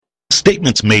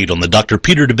Statements made on the Dr.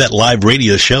 Peter DeVette Live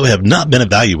radio show have not been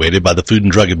evaluated by the Food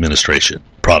and Drug Administration.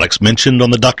 Products mentioned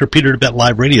on the Dr. Peter DeVette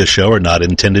Live radio show are not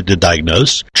intended to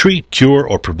diagnose, treat, cure,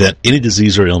 or prevent any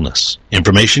disease or illness.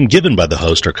 Information given by the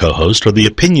host or co-host are the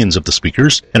opinions of the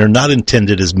speakers and are not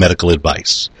intended as medical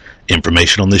advice.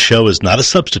 Information on this show is not a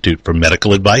substitute for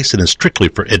medical advice and is strictly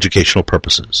for educational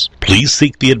purposes. Please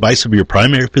seek the advice of your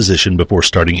primary physician before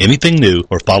starting anything new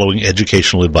or following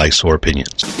educational advice or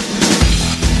opinions.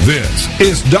 This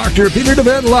is Dr. Peter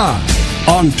DeVette Live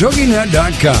on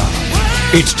TogiNet.com.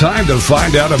 It's time to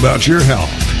find out about your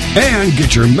health and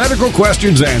get your medical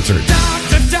questions answered.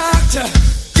 Doctor,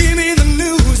 give me the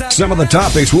news. Some of the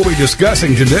topics we'll be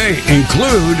discussing today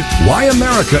include why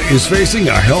America is facing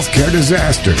a healthcare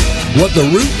disaster, what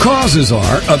the root causes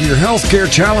are of your healthcare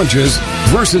challenges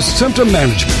versus symptom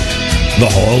management, the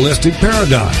holistic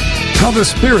paradigm, how the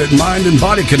spirit, mind, and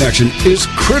body connection is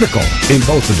critical in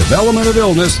both the development of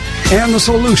illness and the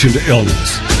solution to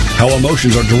illness, how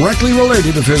emotions are directly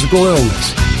related to physical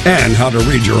illness, and how to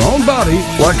read your own body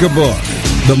like a book.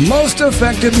 The most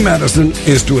effective medicine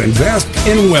is to invest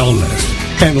in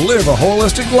wellness and live a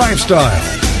holistic lifestyle.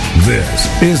 This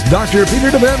is Dr.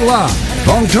 Peter DeVette Live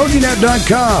on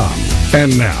TogiNet.com.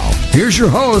 And now, here's your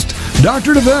host,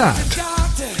 Dr. DeVette.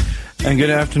 And good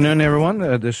afternoon, everyone.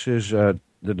 This is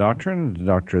the doctor, and the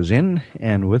doctor is in,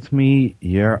 and with me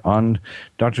here on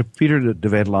Dr. Peter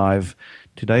DeVette Live.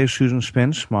 Today is Susan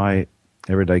Spence, my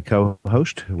everyday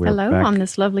co-host. Hello, on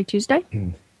this lovely Tuesday.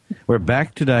 We're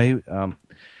back today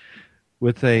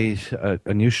with a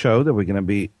new show that we're going to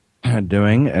be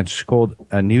doing. It's called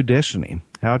A New Destiny,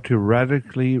 How to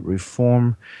Radically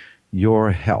Reform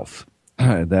Your Health.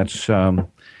 That's going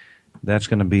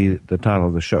to be the title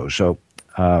of the show. So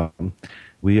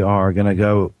we are going to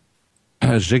go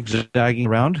zigzagging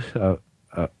around,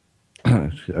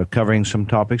 covering some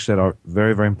topics that are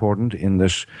very, very important in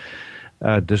this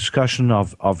discussion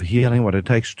of healing, what it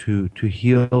takes to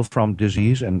heal from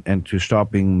disease and to stop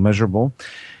being miserable.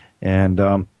 And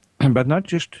but not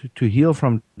just to heal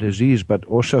from disease, but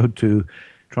also to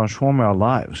transform our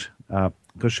lives.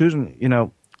 Because Susan,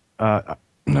 a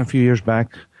few years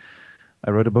back, I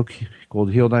wrote a book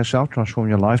called Heal Thyself, Transform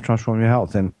Your Life, Transform Your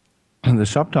Health. And the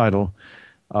subtitle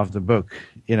of the book,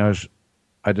 is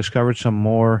I discovered some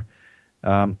more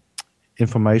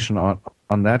information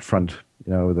on that front,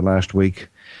 over the last week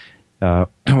while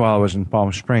I was in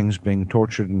Palm Springs being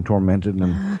tortured and tormented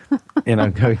and,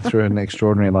 going through an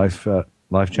extraordinary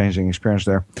life-changing experience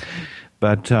there.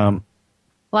 But well,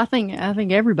 I think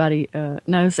everybody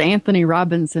knows Anthony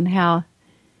Robbins and how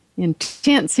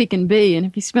intense he can be, and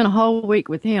if you spent a whole week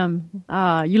with him,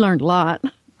 you learned a lot.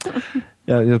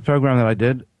 Yeah, the program that I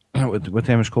did with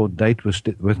him is called Date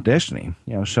with Destiny.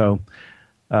 So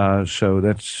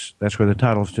that's where the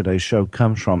title of today's show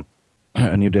comes from.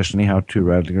 A New Destiny: How to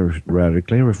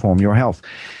Radically Reform Your Health.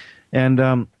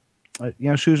 And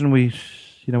Susan, we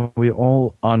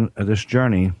all on this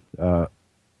journey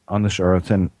on this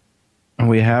earth, and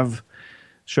we have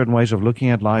certain ways of looking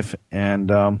at life,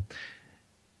 and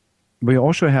we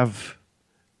also have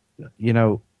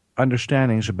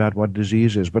understandings about what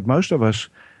disease is. But most of us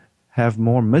have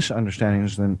more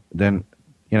misunderstandings than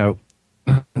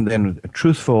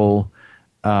truthful,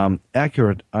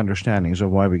 accurate understandings of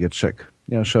why we get sick.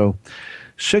 So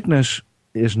sickness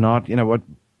is not,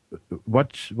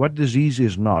 what disease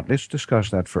is not. Let's discuss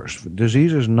that first.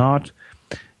 Disease is not,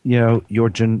 your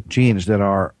genes that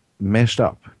are messed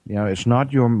up. It's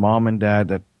not your mom and dad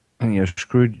that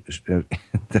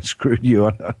screwed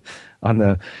you on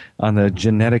the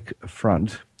genetic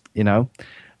front.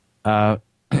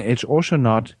 It's also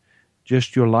not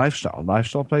just your lifestyle.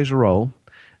 Lifestyle plays a role.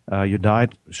 Your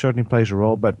diet certainly plays a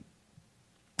role, but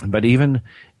even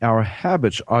our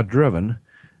habits are driven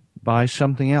by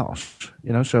something else.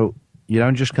 So you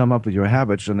don't just come up with your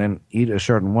habits and then eat a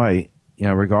certain way,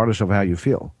 regardless of how you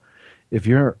feel. If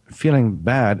you're feeling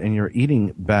bad and you're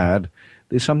eating bad,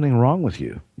 there's something wrong with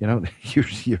you. You're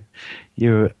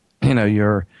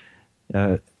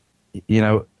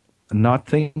not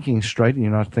thinking straight, and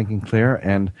you're not thinking clear,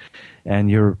 and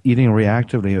you're eating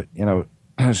reactively.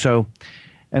 So.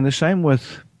 And the same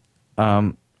with,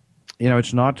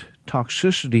 it's not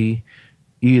toxicity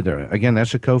either. Again,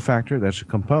 that's a cofactor, that's a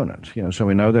component. So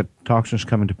we know that toxins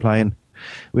come into play, and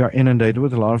we are inundated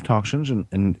with a lot of toxins,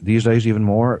 and these days even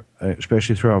more,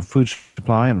 especially through our food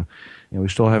supply, and we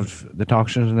still have the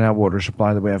toxins in our water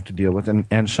supply that we have to deal with,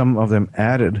 and some of them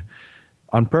added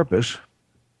on purpose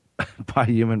by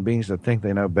human beings that think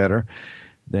they know better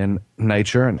than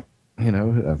nature, and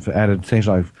have added things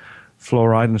like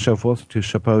fluoride and so forth to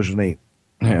supposedly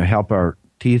help our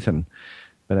teeth and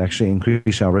but actually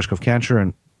increase our risk of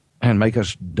cancer and make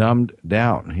us dumbed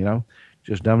down,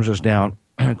 just dumbs us down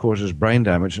and causes brain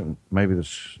damage. And maybe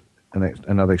that's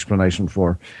another explanation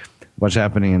for what's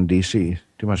happening in D.C.,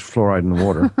 too much fluoride in the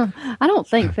water. I don't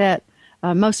think that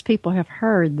most people have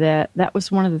heard that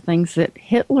was one of the things that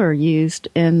Hitler used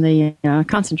in the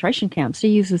concentration camps. He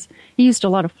used a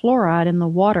lot of fluoride in the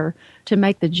water to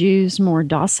make the Jews more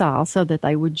docile, so that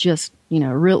they would just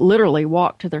literally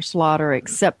walk to their slaughter,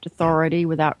 accept authority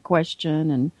without question.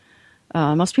 And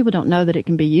most people don't know that it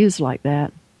can be used like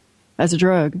that as a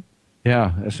drug.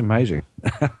 Yeah, it's amazing.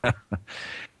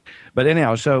 But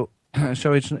anyhow, so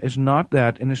it's not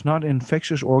that, and it's not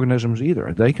infectious organisms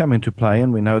either. They come into play,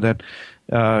 and we know that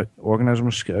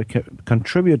organisms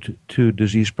contribute to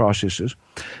disease processes,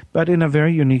 but in a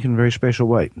very unique and very special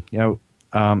way.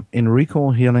 In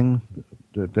recall healing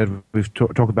that we've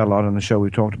talked about a lot on the show,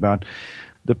 we've talked about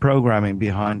the programming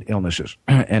behind illnesses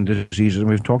and diseases, and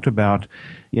we've talked about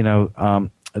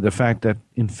the fact that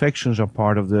infections are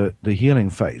part of the healing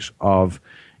phase of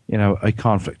a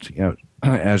conflict,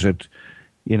 as it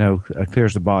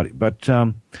clears the body. But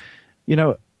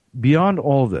beyond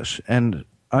all of this, and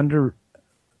under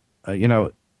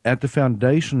at the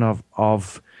foundation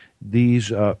of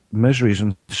these miseries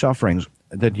and sufferings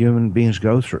that human beings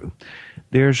go through,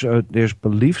 there's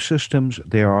belief systems,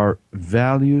 there are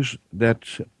values that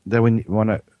we want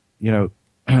to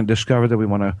discover, that we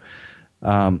want to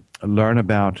learn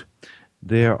about.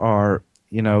 There are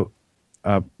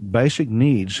basic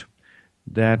needs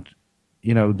that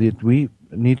that we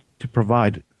need to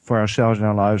provide for ourselves in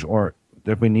our lives, or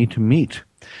that we need to meet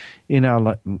in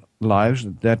our lives,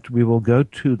 that we will go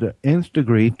to the nth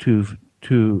degree to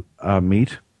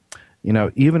meet,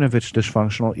 even if it's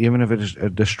dysfunctional, even if it is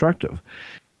destructive.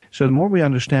 So the more we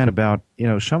understand about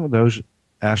some of those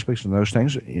aspects and those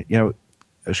things,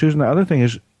 Susan, the other thing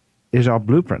is our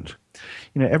blueprint.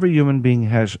 Every human being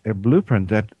has a blueprint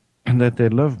that they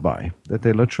live by, that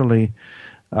they literally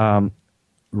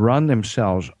run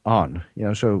themselves on.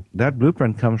 So that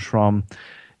blueprint comes from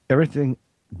everything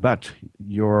but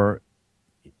your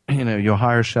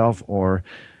higher self, or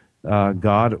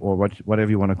God, or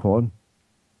whatever you want to call it.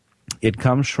 It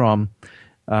comes from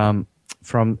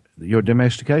your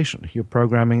domestication, your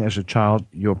programming as a child,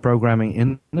 your programming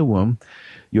in the womb,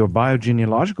 your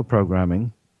biogenealogical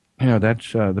programming.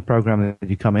 That's the program that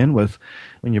you come in with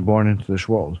when you're born into this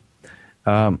world.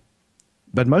 But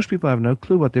most people have no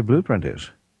clue what their blueprint is.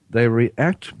 They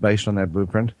react based on that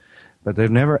blueprint, but they've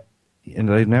never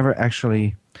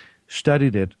actually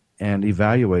studied it and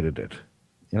evaluated it.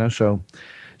 So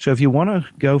if you want to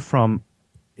go from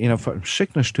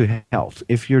sickness to health,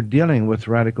 if you're dealing with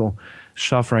radical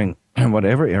suffering in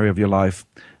whatever area of your life,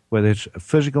 whether it's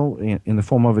physical in the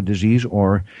form of a disease,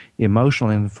 or emotional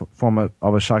in the form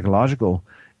of a psychological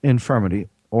infirmity,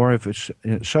 or if it's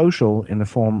social in the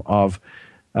form of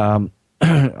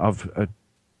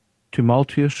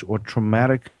tumultuous or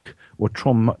traumatic or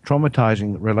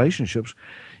traumatizing relationships,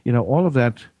 all of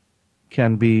that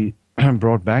can be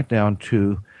brought back down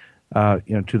to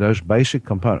those basic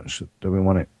components that we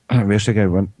want to investigate,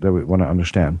 that we want to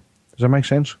understand. Does that make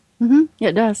sense? Mm-hmm. Yeah,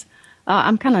 it does.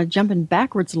 I'm kind of jumping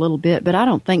backwards a little bit, but I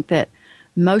don't think that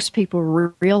most people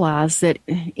realize that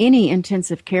any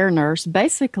intensive care nurse,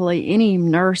 basically any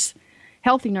nurse,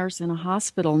 healthy nurse in a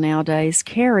hospital nowadays,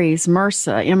 carries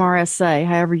MRSA, MRSA,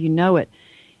 however you know it,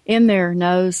 in their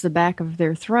nose, the back of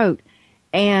their throat,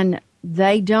 and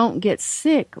they don't get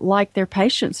sick like their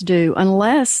patients do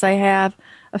unless they have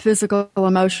a physical,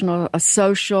 emotional, a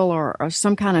social, or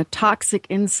some kind of toxic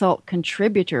insult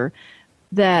contributor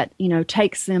that,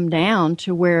 takes them down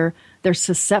to where they're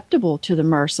susceptible to the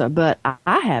MRSA. But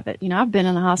I have it. I've been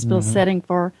in a hospital setting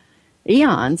for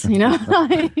eons,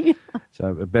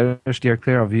 So better steer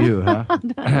clear of you, huh?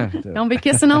 Don't be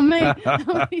kissing on me.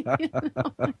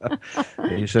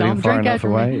 You're sitting far enough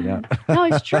away. Yeah. No,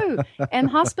 it's true. And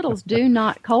hospitals do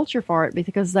not culture for it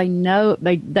because they know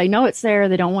it's there.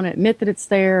 They don't want to admit that it's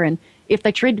there. And if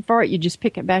they treat for it, you just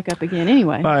pick it back up again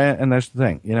anyway. And that's the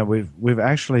thing. We've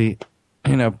actually,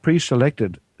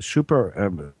 pre-selected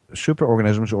super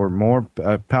organisms, or more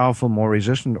powerful, more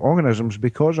resistant organisms,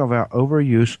 because of our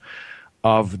overuse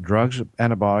of drugs,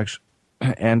 antibiotics,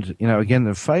 and again,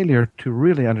 the failure to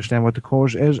really understand what the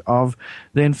cause is of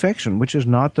the infection, which is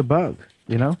not the bug.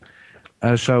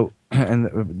 So, and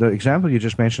the example you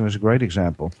just mentioned is a great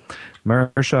example.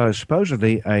 MRSA is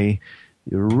supposedly a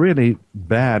really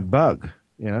bad bug.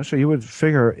 So you would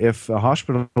figure if a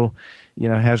hospital,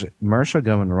 has MRSA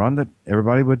going around, that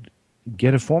everybody would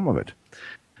get a form of it.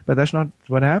 But that's not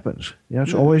what happens.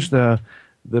 It's always the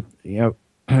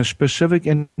specific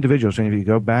individuals, and if you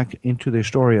go back into their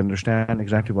story, understand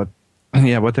exactly what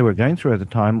they were going through at the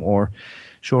time or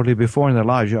shortly before in their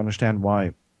lives, you understand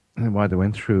why they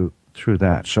went through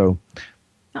that. So,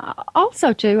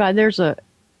 also too, there's a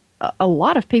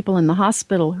lot of people in the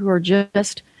hospital who are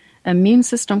just immune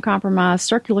system compromised,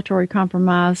 circulatory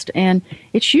compromised, and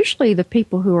it's usually the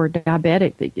people who are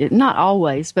diabetic. Not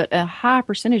always, but a high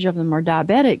percentage of them are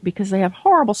diabetic because they have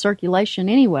horrible circulation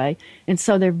anyway, and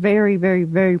so they're very, very,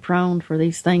 very prone for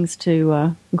these things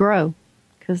to grow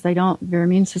because their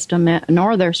immune system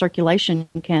nor their circulation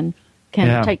can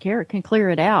take care, can clear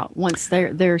it out once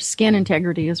their skin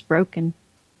integrity is broken.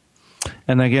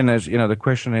 And again, as you know, the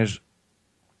question is,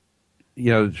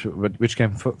 which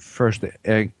came first, the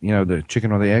egg, the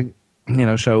chicken or the egg,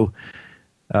 so,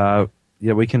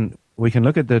 we can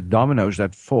look at the dominoes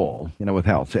that fall, with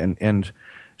health. And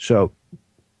so,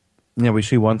 we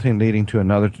see one thing leading to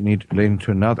another, leading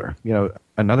to another.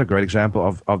 Another great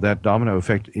example of that domino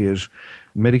effect is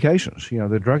medications,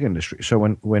 the drug industry. So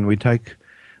when we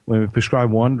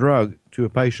prescribe one drug to a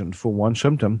patient for one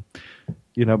symptom,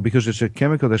 because it's a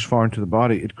chemical that's foreign to the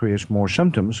body, it creates more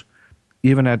symptoms,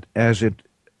 even as it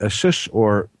assists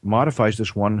or modifies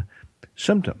this one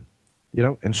symptom,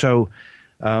 and so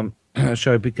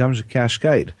so it becomes a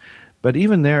cascade. But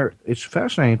even there, it's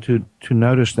fascinating to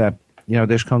notice that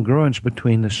there's congruence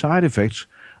between the side effects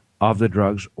of the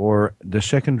drugs or the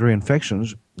secondary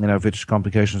infections, if it's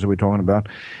complications that we're talking about,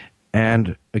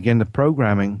 and again the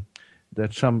programming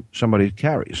that somebody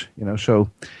carries, So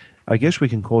I guess we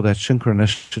can call that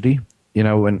synchronicity.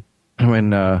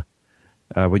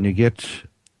 When you get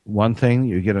one thing,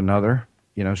 you get another.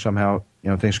 Somehow,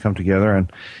 things come together and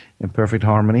in perfect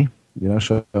harmony.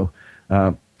 So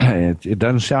it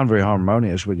doesn't sound very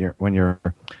harmonious when you're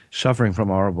suffering from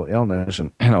a horrible illness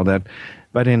and all that,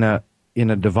 but in a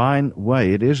divine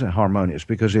way, it is harmonious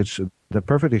because it's the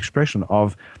perfect expression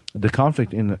of the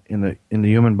conflict in the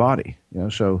human body.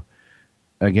 So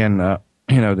again.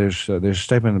 There's a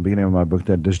statement in the beginning of my book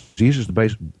that disease is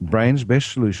the brain's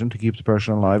best solution to keep the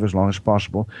person alive as long as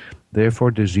possible.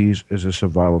 Therefore, disease is a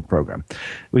survival program.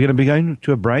 We're going to be going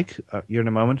to a break here in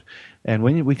a moment. And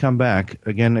when we come back,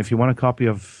 again, if you want a copy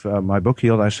of my book,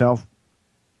 Heal Thyself,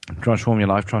 Transform Your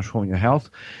Life, Transform Your Health,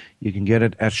 you can get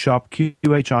it at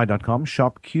shopqhi.com.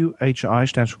 ShopQHI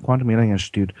stands for Quantum Healing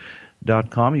Institute.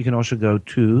 .com. You can also go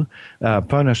to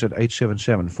phone us at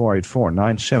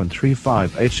 877-484-9735.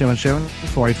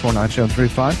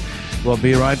 877-484-9735. We'll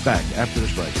be right back after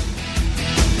this break.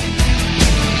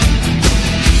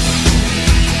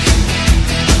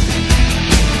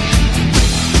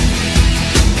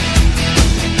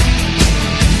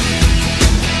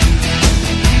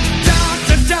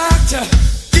 Doctor,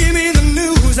 give me the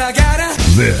news. I gotta.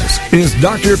 This is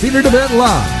Dr. Peter DeVette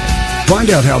Live.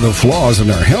 Find out how the flaws in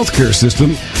our healthcare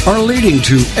system are leading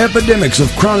to epidemics of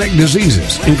chronic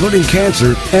diseases, including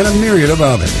cancer and a myriad of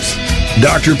others.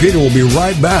 Dr. Peter will be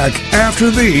right back after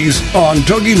these on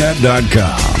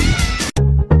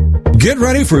TogiNet.com. Get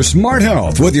ready for Smart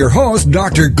Health with your host,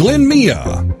 Dr. Glenn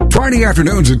Mia. Friday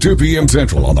afternoons at 2 p.m.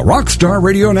 Central on the Rockstar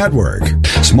Radio Network.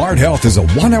 Smart Health is a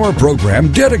 1-hour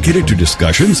program dedicated to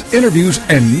discussions, interviews,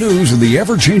 and news in the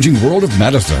ever-changing world of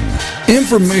medicine.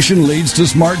 Information leads to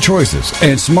smart choices,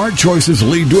 and smart choices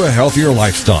lead to a healthier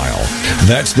lifestyle.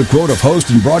 That's the quote of host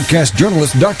and broadcast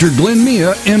journalist Dr. Glenn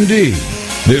Mia, M.D.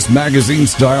 This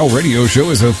magazine-style radio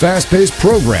show is a fast-paced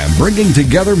program bringing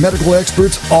together medical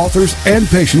experts, authors, and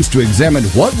patients to examine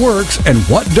what works and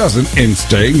what doesn't in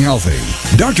staying healthy.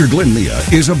 Dr. Glenn Mia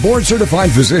is a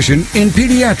board-certified physician in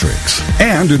pediatrics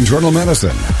and internal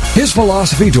medicine. His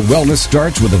philosophy to wellness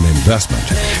starts with an investment.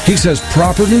 He says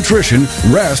proper nutrition,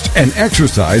 rest, and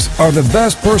exercise are the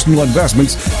best personal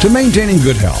investments to maintaining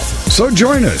good health. So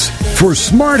join us for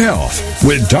Smart Health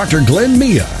with Dr. Glenn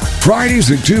Mia, Fridays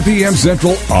at 2 p.m.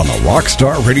 Central on the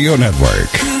Rockstar Radio Network.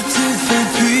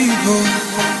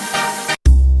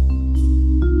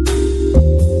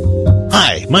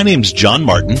 Hi, my name's John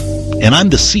Martin, and I'm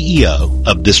the CEO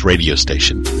of this radio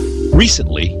station.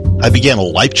 Recently, I began a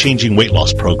life-changing weight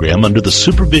loss program under the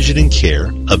supervision and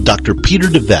care of Dr. Peter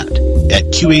DeVette at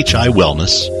QHI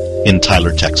Wellness in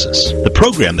Tyler, Texas. The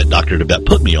program that Dr. DeVette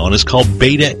put me on is called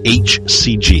Beta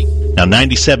HCG. Now,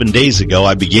 97 days ago,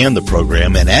 I began the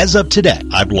program, and as of today,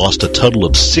 I've lost a total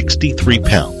of 63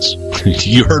 pounds.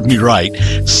 You heard me right,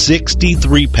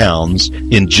 63 pounds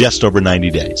in just over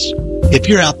 90 days. If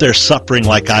you're out there suffering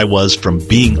like I was from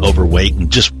being overweight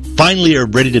and just finally are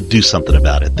ready to do something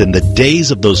about it, then the days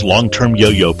of those long-term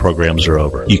yo-yo programs are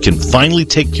over. You can finally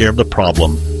take care of the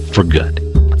problem for good.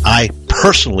 I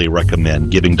personally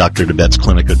recommend giving Dr. DeVette's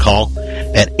clinic a call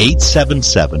at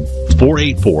 877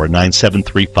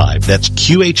 877-484-9735. That's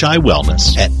QHI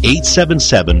Wellness at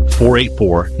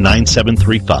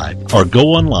 877-484-9735. Or go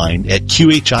online at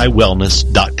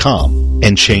QHIWellness.com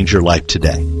and change your life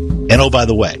today. And oh, by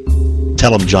the way,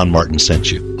 tell them John Martin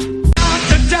sent you.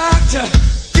 Doctor,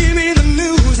 give me the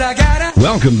news. I gotta...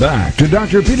 Welcome back to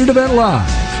Dr. Peter DeVette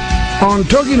Live on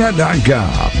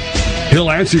TogiNet.com. He'll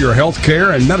answer your health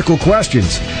care and medical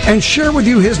questions and share with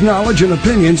you his knowledge and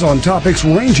opinions on topics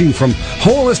ranging from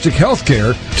holistic health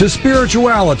care to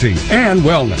spirituality and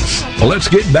wellness. Let's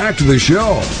get back to the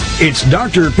show. It's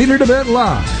Dr. Peter DeVette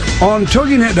Live on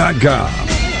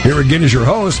TogiNet.com. Here again is your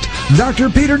host, Dr.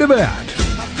 Peter DeVette.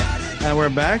 And we're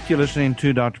back. You're listening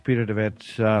to Dr. Peter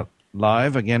DeVette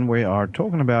Live. Again, we are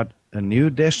talking about a new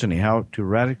destiny, how to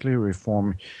radically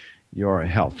reform your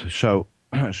health. So,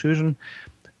 Susan,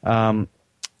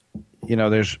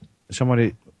 there's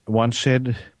somebody once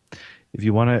said, if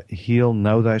you want to heal,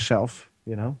 know thyself,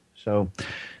 So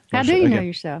how do you know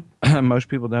yourself? Most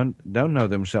people don't know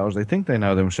themselves. They think they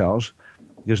know themselves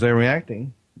because they're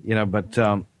reacting, but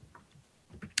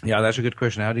that's a good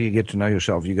question. How do you get to know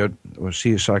yourself? You go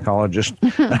see a psychologist.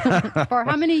 For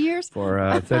how many years?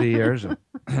 For 30 years,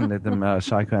 and let them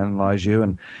psychoanalyze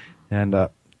you, and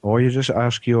or you just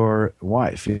ask your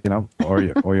wife, or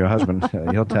your husband.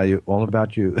 He'll tell you all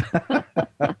about you.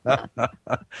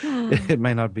 It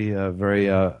may not be very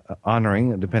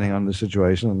honoring, depending on the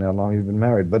situation and how long you've been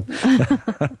married. But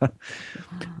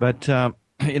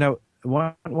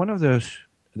one of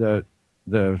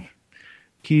the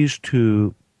keys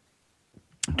to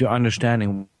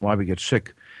understanding why we get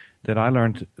sick that I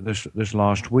learned this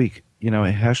last week, it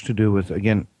has to do with,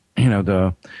 again,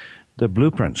 the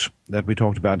blueprints that we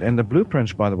talked about. And the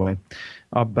blueprints, by the way,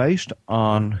 are based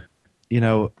on,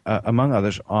 among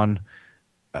others, on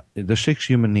the 6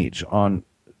 human needs, on,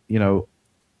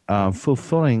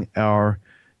 fulfilling our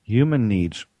human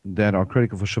needs that are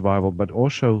critical for survival, but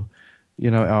also,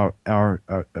 our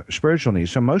spiritual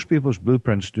needs. So most people's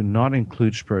blueprints do not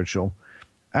include spiritual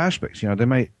aspects. They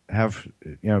may have,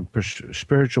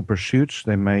 spiritual pursuits.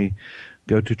 They may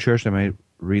go to church. They may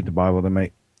read the Bible. They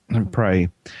may pray.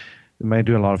 They may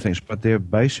do a lot of things, but their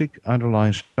basic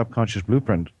underlying subconscious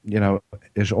blueprint,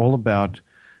 is all about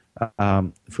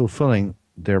fulfilling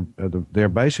their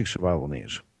basic survival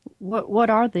needs. What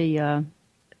are the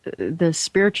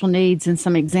spiritual needs and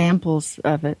some examples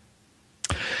of it?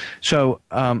 So,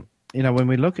 when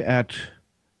we look at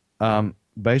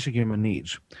basic human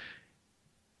needs,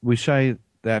 we say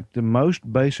that the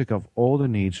most basic of all the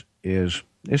needs is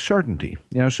certainty.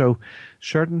 So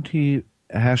certainty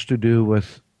has to do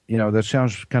with, that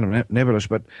sounds kind of nebulous,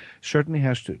 but certainty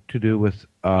has to do with,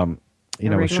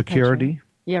 security. Paycheck.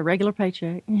 Yeah, regular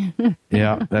paycheck.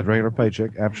 Yeah, that regular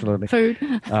paycheck, absolutely. Food.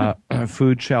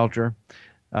 Food, shelter,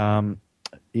 and,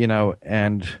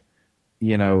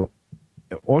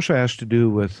 also has to do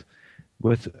with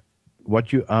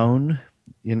what you own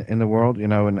in the world.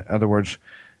 In other words,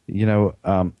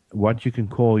 what you can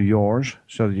call yours,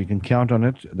 so that you can count on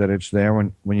it, that it's there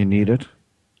when you need it.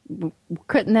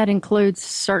 Couldn't that include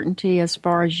certainty as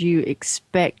far as you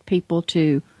expect people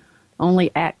to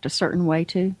only act a certain way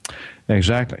too?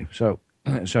 Exactly. So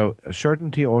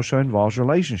certainty also involves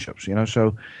relationships.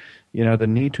 So the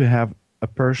need to have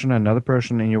another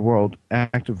person in your world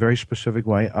act a very specific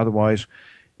way. Otherwise,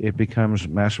 it becomes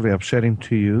massively upsetting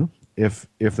to you if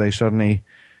they suddenly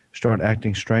start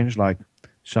acting strange, like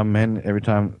some men, every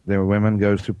time their women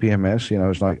goes through PMS,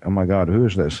 it's like, oh my God, who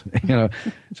is this? So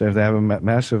if they have a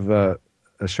massive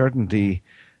certainty,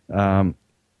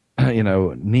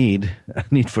 need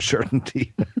for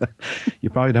certainty, you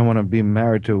probably don't want to be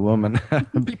married to a woman.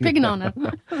 You're picking on it.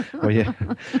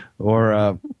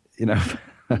 Or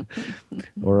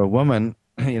or a woman,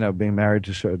 being married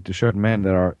to certain men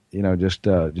that are, just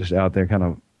out there kind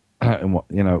of,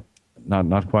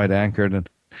 not quite anchored. And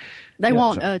they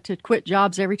want to quit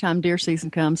jobs every time deer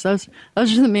season comes. Those are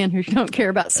the men who don't care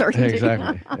about certainty.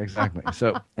 Exactly.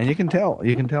 So, and you can tell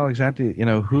exactly,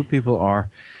 who people are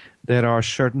that are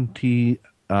certainty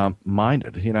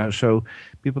minded. So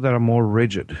people that are more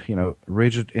rigid,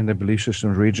 rigid in the belief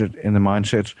systems, rigid in the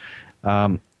mindsets,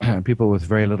 people with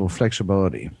very little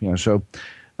flexibility. So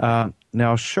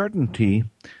now certainty,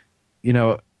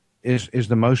 is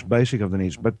the most basic of the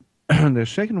needs. But the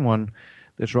second one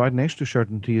that's right next to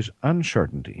certainty is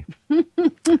uncertainty.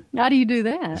 How do you do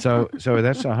that? So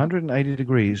that's 180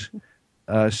 degrees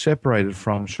separated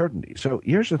from certainty. So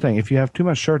here's the thing. If you have too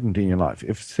much certainty in your life,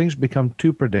 if things become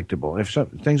too predictable, if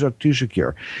things are too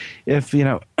secure, if,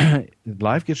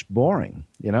 life gets boring,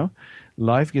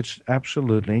 life gets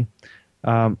absolutely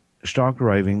stark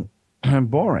raving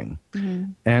boring.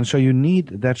 And so you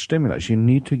need that stimulus. You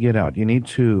need to get out. You need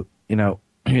to,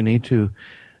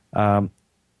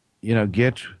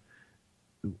 get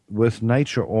with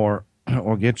nature or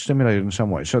get stimulated in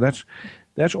some way. So that's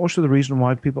also the reason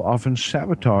why people often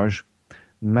sabotage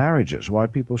marriages, why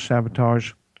people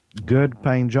sabotage good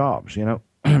paying jobs,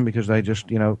 because they just,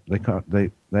 they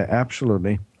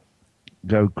absolutely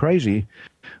go crazy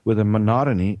with the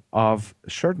monotony of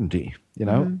certainty,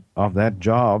 of that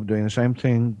job, doing the same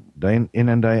thing day in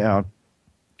and day out,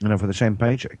 for the same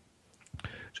paycheck.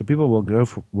 So people will go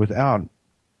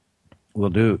will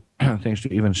do things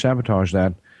to even sabotage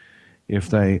that if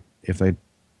they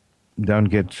don't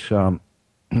get,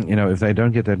 if they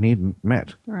don't get that need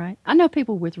met. Right. I know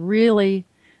people with really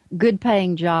good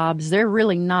paying jobs. They're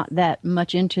really not that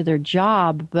much into their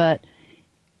job, but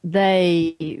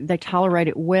they tolerate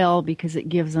it well because it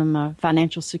gives them a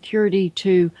financial security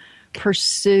to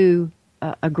pursue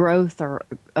a growth or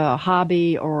a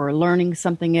hobby or learning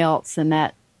something else, and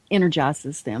that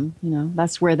energizes them.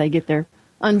 That's where they get their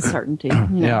uncertainty.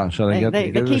 Yeah, so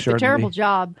they keep the terrible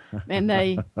job, and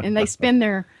they spend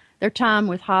their time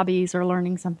with hobbies or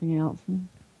learning something else.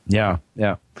 Yeah.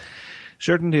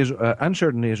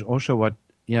 Uncertainty is also what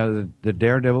the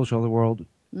daredevils of the world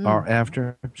are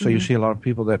after. So you see a lot of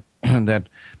people that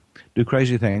do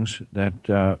crazy things,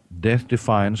 that death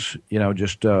defiance.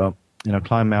 Just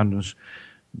climb mountains,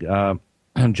 and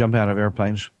jump out of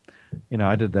airplanes.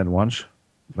 I did that once,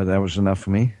 but that was enough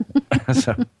for me.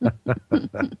 So,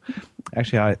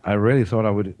 actually, I really thought I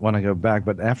would want to go back,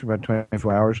 but after about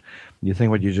 24 hours, you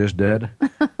think what you just did,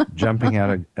 jumping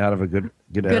out of a good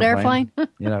airplane.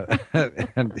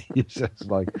 And you're just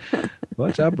like,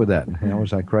 what's up with that?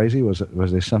 Was I crazy? Was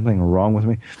there something wrong with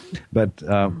me? But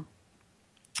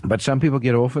some people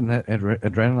get off in that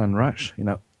adrenaline rush,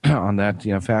 on that,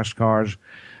 fast cars,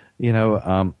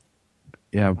 people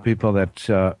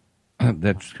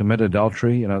that commit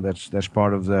adultery, that's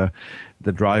part of the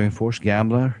driving force.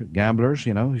 Gamblers,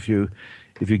 if you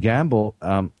gamble,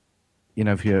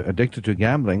 if you're addicted to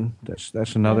gambling,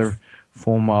 that's another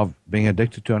form of being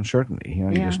addicted to uncertainty.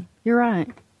 You're right.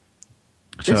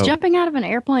 Does jumping out of an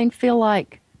airplane feel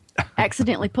like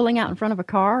accidentally pulling out in front of a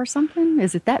car or something?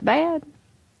 Is it that bad?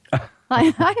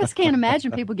 I just can't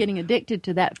imagine people getting addicted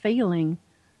to that feeling.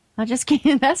 I just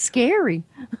can't. That's scary.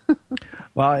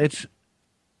 Well, it's,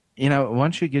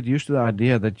 once you get used to the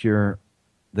idea that you're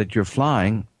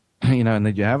flying, and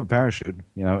that you have a parachute,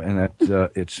 and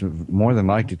that it's more than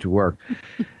likely to work,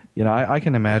 I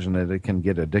can imagine that it can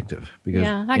get addictive because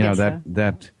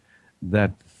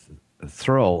that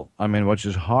thrill. I mean, what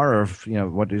is horror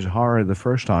the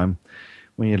first time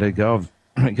when you let go of,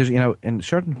 because in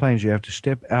certain planes you have to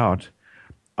step out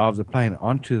of the plane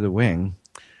onto the wing,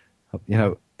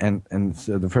 and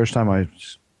so the first time I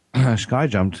sky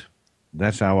jumped,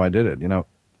 that's how I did it.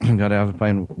 Got out of the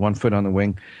plane, one foot on the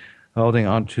wing, holding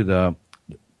onto the,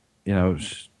 a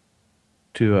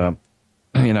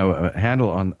handle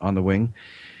on the wing,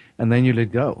 and then you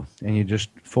let go and you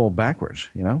just fall backwards,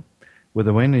 with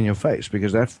the wind in your face,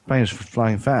 because that plane is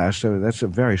flying fast, so that's a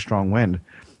very strong wind,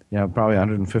 probably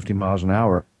 150 miles an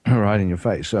hour right in your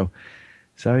face. So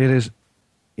it is,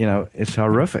 it's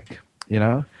horrific,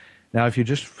 Now, if you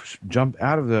just jump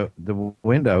out of the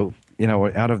window,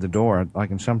 or out of the door,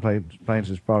 like in some planes,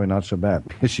 it's probably not so bad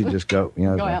because you just go,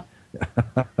 go out.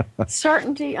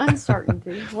 Certainty,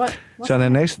 uncertainty. What? So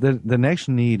the next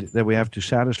need that we have to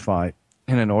satisfy,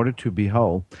 in order to be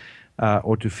whole,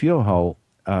 or to feel whole,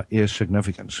 is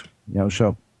significance.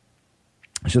 So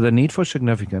the need for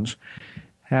significance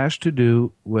has to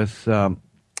do with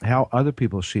how other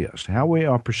people see us, how we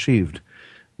are perceived.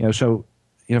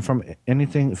 From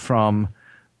anything from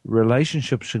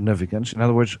relationship significance. In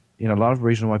other words, a lot of the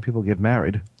reason why people get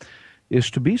married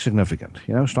is to be significant.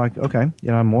 It's like, okay,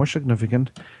 I'm more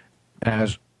significant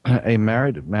as a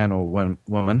married man or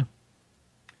woman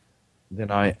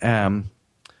than I am,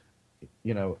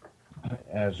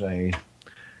 as a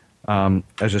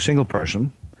single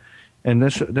person. And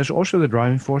there's also the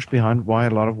driving force behind why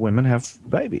a lot of women have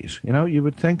babies. You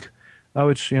would think,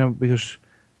 it's because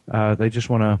they just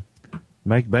want to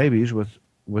make babies with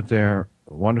their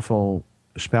wonderful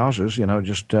spouses.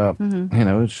 It's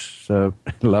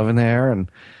love in the air,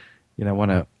 and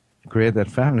want to create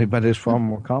that family. But it's far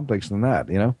more complex than that.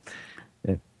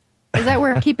 Is that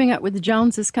where Keeping Up with the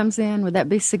Joneses comes in? Would that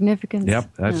be significance? Yep,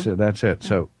 that's it. That's it.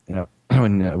 So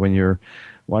when you're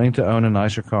wanting to own a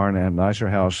nicer car and a nicer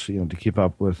house, to keep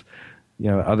up with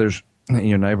others in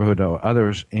your neighborhood or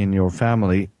others in your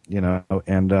family,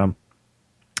 and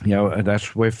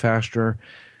that's way faster,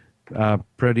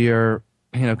 prettier,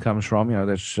 comes from.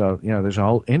 There's there's a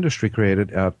whole industry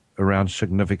created around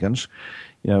significance,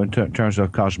 in terms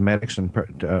of cosmetics and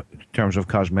terms of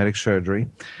cosmetic surgery,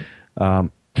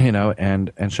 and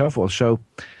so forth. So,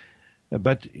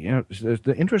 but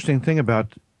the interesting thing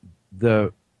about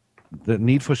the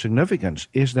need for significance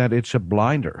is that it's a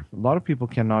blinder. A lot of people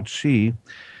cannot see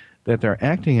that they're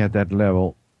acting at that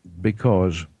level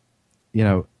because,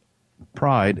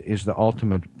 pride is the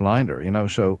ultimate blinder.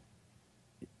 So,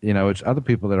 it's other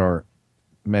people that are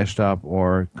messed up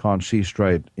or can't see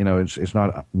straight. It's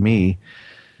not me,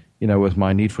 with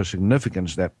my need for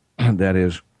significance that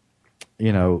is,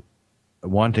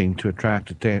 wanting to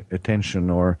attract attention,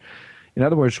 or, in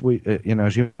other words, we,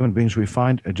 as human beings, we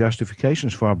find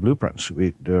justifications for our blueprints.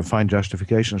 We find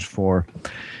justifications for,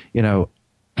 the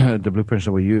blueprints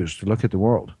that we use to look at the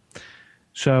world.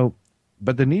 So,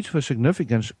 but the need for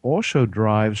significance also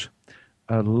drives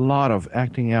a lot of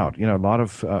acting out, a lot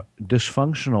of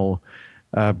dysfunctional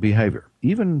behavior,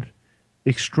 even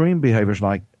extreme behaviors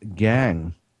like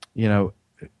gang,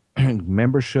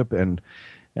 membership and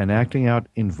acting out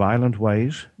in violent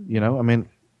ways.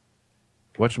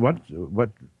 What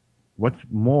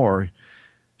more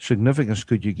significance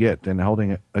could you get than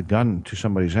holding a gun to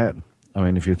somebody's head?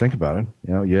 If you think about it,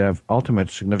 you have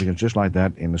ultimate significance just like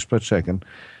that in a split second.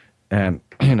 And,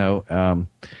 and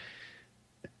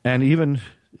even,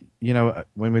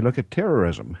 when we look at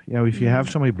terrorism, if you have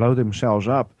somebody blow themselves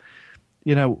up,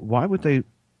 why would they,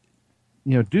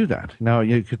 do that? Now,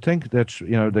 you could think that's,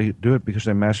 they do it because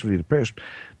they're massively depressed.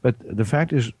 But the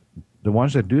fact is, the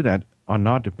ones that do that are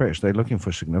not depressed. They're looking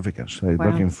for significance. They're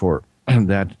looking for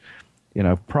that,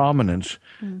 prominence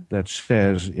that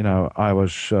says, I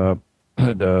was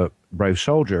the brave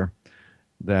soldier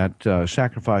that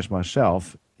sacrificed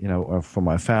myself, for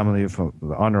my family, for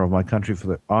the honor of my country, for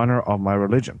the honor of my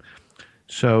religion.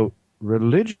 So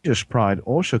religious pride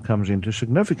also comes into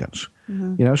significance.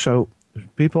 So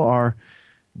people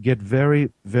get very,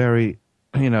 very,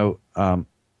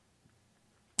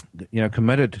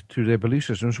 committed to their belief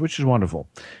systems, which is wonderful.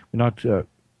 We're not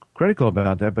critical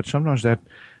about that, but sometimes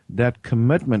that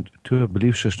commitment to a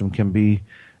belief system can be,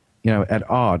 at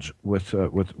odds with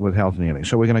health and healing.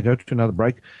 So we're going to go to another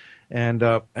break. And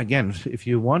again, if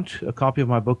you want a copy of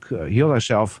my book, Heal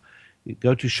Thyself,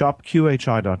 go to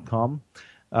shopqhi.com.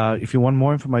 If you want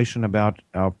more information about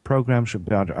our programs,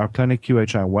 about our clinic,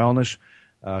 QHI Wellness,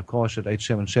 call us at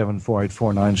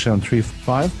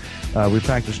 877-484-9735. We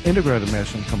practice integrated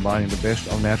medicine, combining the best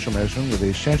of natural medicine with the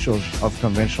essentials of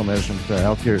conventional medicine for a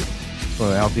healthy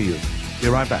youth. Be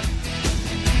right back.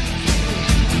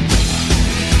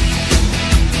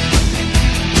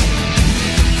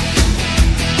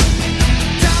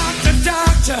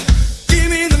 Give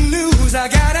me the news, I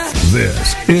gotta.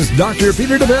 This is Dr.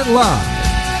 Peter DeVette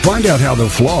Live. Find out how the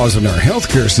flaws in our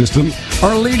healthcare system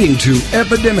are leading to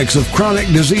epidemics of chronic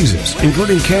diseases,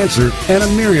 including cancer and a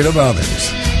myriad of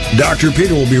others. Dr.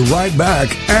 Peter will be right back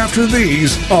after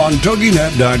these on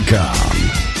TogiNet.com.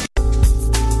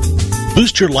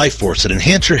 Boost your life force and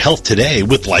enhance your health today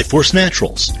with Life Force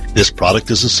Naturals. This product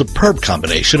is a superb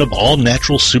combination of all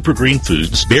natural super green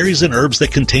foods, berries, and herbs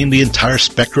that contain the entire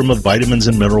spectrum of vitamins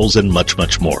and minerals and much,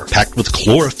 much more. Packed with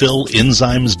chlorophyll,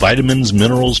 enzymes, vitamins,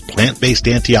 minerals, plant-based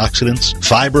antioxidants,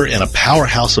 fiber, and a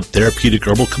powerhouse of therapeutic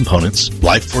herbal components,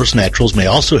 Life Force Naturals may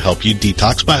also help you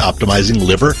detox by optimizing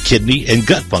liver, kidney, and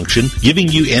gut function, giving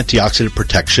you antioxidant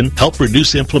protection, help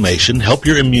reduce inflammation, help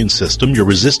your immune system, your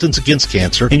resistance against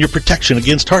cancer, and your protection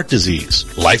against heart disease.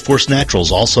 Life Force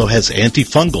Naturals also has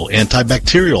antifungal,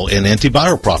 antibacterial, and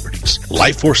antiviral properties.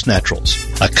 Life Force Naturals,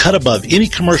 a cut above any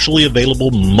commercially available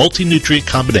multi-nutrient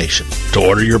combination. To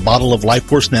order your bottle of Life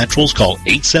Force Naturals, call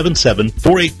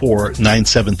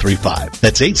 877-484-9735.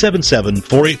 That's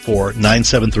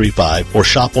 877-484-9735, or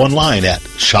shop online at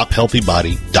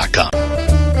shophealthybody.com.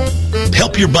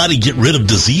 Help your body get rid of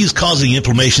disease-causing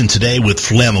inflammation today with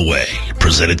Flamaway.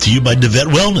 Presented to you by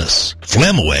DeVette Wellness.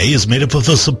 Flamaway is made up of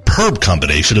a superb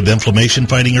combination of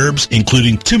inflammation-fighting herbs,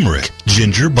 including turmeric,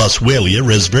 ginger, boswellia,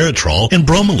 resveratrol, and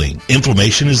bromelain.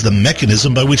 Inflammation is the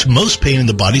mechanism by which most pain in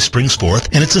the body springs forth,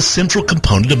 and it's a central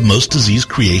component of most disease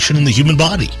creation in the human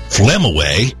body.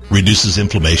 Flamaway reduces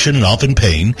inflammation and often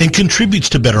pain, and contributes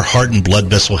to better heart and blood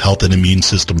vessel health and immune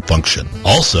system function.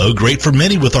 Also, great for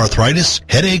many with arthritis,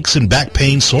 headaches, and back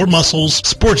pain, sore muscles,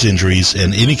 sports injuries,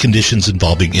 and any conditions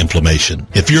involving inflammation.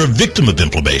 If you're a victim of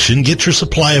inflammation, get your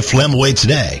supply of Flamaway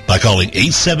today by calling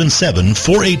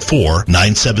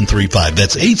 877-484-9735.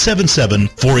 That's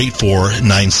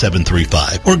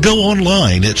 877-484-9735. Or go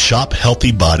online at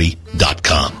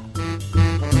shophealthybody.com.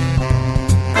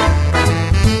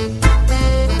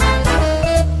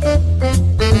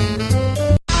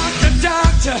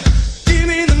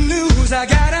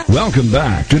 Welcome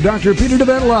back to Dr. Peter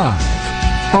DeVette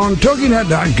Live on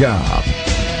TogiNet.com.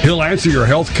 He'll answer your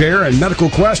health care and medical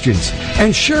questions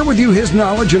and share with you his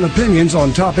knowledge and opinions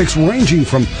on topics ranging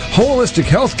from holistic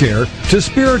health care to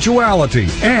spirituality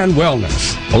and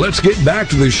wellness. Well, let's get back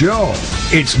to the show.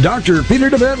 It's Dr. Peter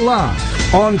DeVette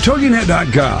Live on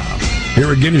TogiNet.com.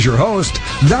 Here again is your host,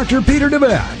 Dr. Peter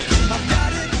DeVette.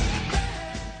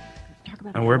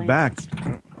 And we're back.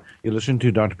 You listen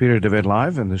to Dr. Peter DeVette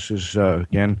Live, and this is,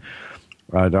 again,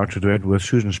 Dr. DeVette with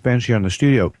Susan Spence here in the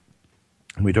studio.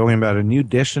 We're talking about a new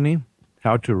destiny,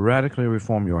 how to radically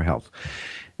reform your health.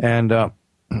 And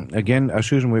again,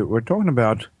 Susan, we're talking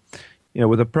about,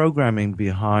 with the programming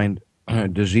behind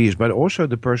disease, but also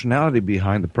the personality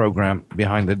behind the program,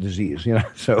 behind the disease.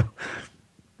 So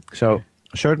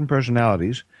certain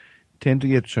personalities tend to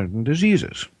get certain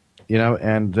diseases,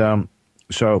 and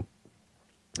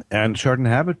and certain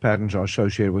habit patterns are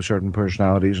associated with certain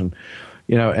personalities, and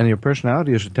your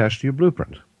personality is attached to your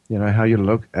blueprint. How you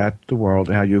look at the world,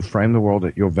 how you frame the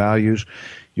world, your values,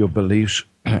 your beliefs,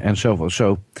 and so forth.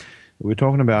 So we're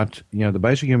talking about, the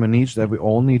basic human needs that we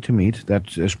all need to meet.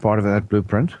 That is part of that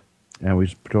blueprint. And we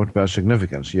talked about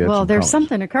significance. Well, there's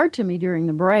something occurred to me during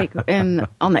the break and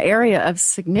on the area of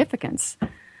significance.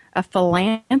 A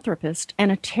philanthropist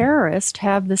and a terrorist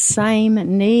have the same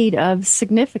need of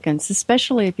significance,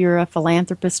 especially if you're a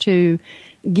philanthropist who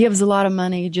gives a lot of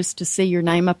money just to see your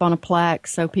name up on a plaque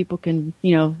so people can,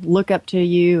 look up to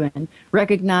you and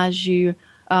recognize you,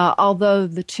 although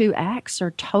the two acts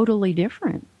are totally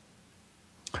different.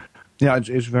 Yeah,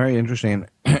 it's very interesting.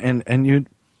 And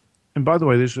by the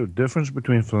way, there's a difference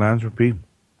between philanthropy,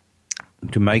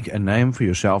 to make a name for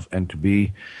yourself and to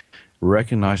be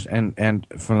recognized, and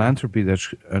philanthropy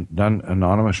that's done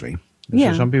anonymously.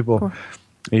 Yeah, so some people,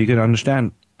 you can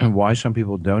understand why some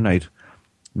people donate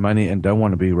money and don't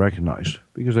want to be recognized,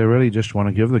 because they really just want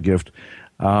to give the gift.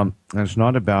 And it's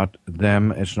not about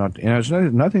them. It's not, it's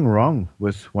nothing wrong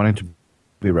with wanting to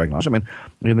be recognized. I mean,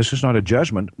 this is not a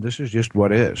judgment. This is just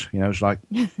what is. It's like,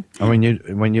 when you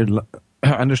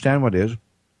understand what is,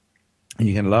 and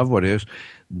you can love what is,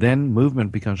 then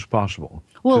movement becomes possible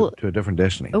to a different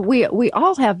destiny. We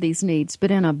all have these needs,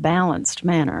 but in a balanced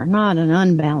manner, not an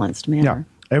unbalanced manner.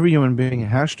 Yeah, every human being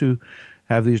has to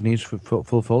have these needs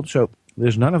fulfilled. So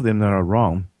there's none of them that are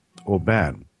wrong or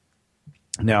bad.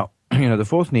 Now, the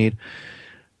fourth need,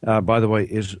 by the way,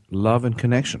 is love and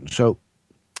connection. So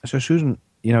Susan,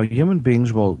 human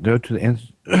beings will go to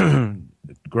the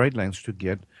great lengths to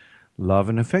get love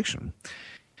and affection.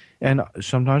 And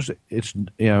sometimes it's,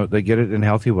 they get it in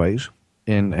healthy ways,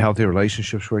 in healthy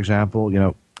relationships, for example,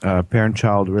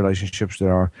 parent-child relationships that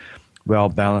are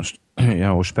well-balanced,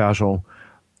 or spousal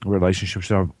relationships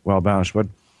that are well-balanced. But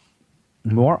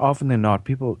more often than not,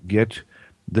 people get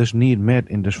this need met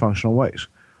in dysfunctional ways.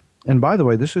 And by the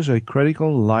way, this is a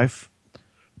critical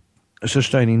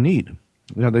life-sustaining need.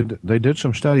 They did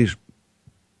some studies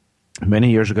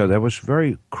many years ago that was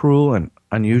very cruel and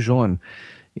unusual, and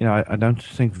I don't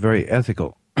think very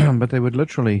ethical, but they would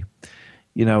literally,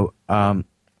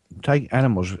 take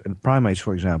animals and primates,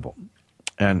 for example,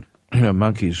 and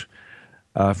monkeys,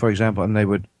 for example, and they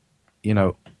would,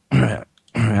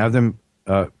 have them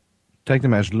take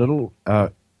them as little,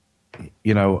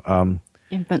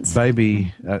 infants,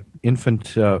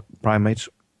 infant primates,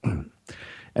 and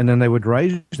then they would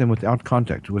raise them without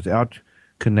contact, without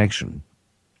connection.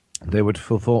 They would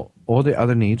fulfill all the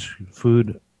other needs,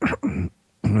 food,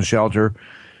 shelter,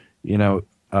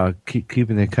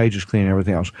 keeping their cages clean and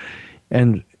everything else.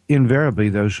 And invariably,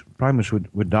 those primates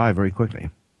would die very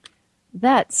quickly.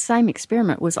 That same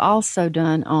experiment was also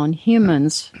done on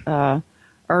humans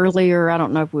earlier. I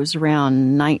don't know if it was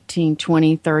around 19,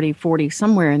 20, 30, 40,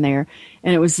 somewhere in there.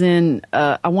 And it was in,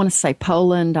 I want to say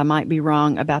Poland. I might be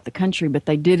wrong about the country, but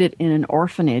they did it in an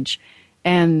orphanage.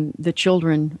 And the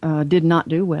children did not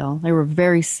do well. They were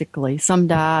very sickly. Some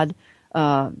died.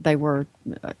 They were,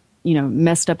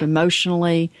 messed up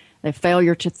emotionally. They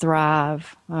failure to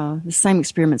thrive. The same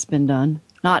experiment's been done.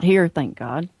 Not here, thank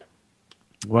God.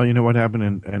 Well, you know what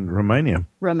happened in Romania?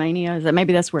 Romania,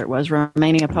 maybe that's where it was.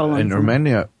 Romania, Poland. In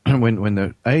Romania, when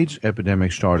the AIDS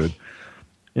epidemic started,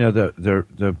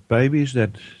 the babies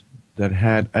that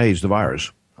had AIDS, the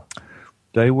virus,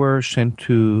 they were sent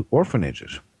to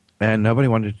orphanages. And nobody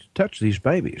wanted to touch these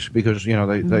babies because,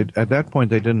 they at that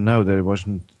point they didn't know that it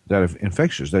wasn't that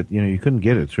infectious, that, you couldn't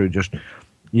get it through just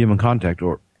human contact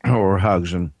or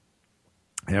hugs. And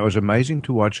it was amazing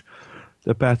to watch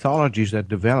the pathologies that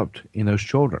developed in those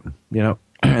children,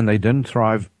 and they didn't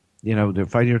thrive, their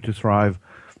failure to thrive,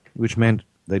 which meant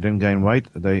they didn't gain weight.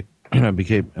 They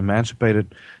became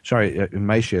emancipated.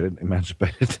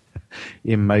 Emancipated,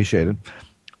 emaciated.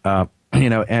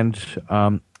 And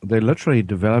they literally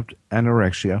developed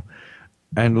anorexia,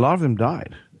 and a lot of them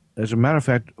died. As a matter of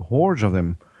fact, hordes of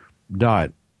them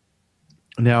died.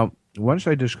 Now, once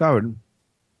they discovered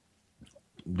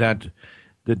that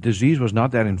the disease was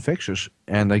not that infectious,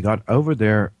 and they got over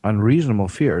their unreasonable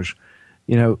fears,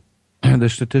 the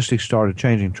statistics started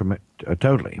changing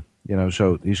totally.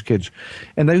 So these kids,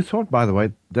 and they thought, by the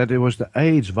way, that it was the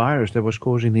AIDS virus that was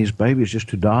causing these babies just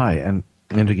to die and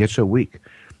to get so weak.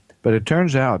 But it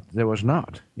turns out there was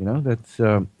not. With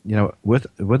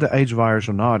the AIDS virus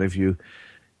or not, if you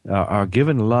are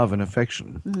given love and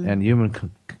affection and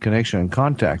human connection and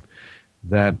contact,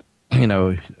 that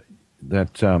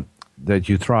that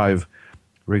you thrive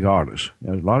regardless.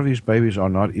 A lot of these babies are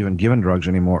not even given drugs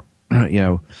anymore. I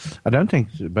don't think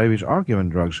babies are given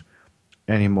drugs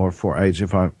anymore for AIDS,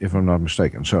 if I'm not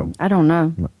mistaken. So I don't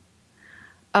know.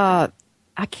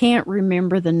 I can't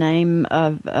remember the name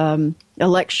of a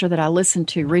lecture that I listened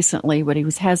to recently, but he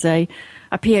has a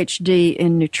PhD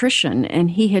in nutrition,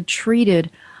 and he had treated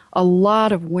a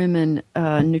lot of women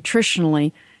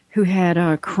nutritionally who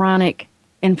had chronic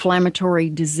inflammatory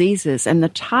diseases. And the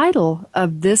title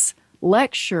of this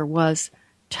lecture was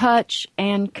Touch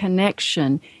and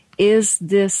Connection. Is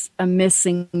this a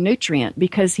missing nutrient?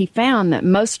 Because he found that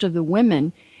most of the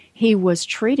women he was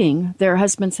treating, their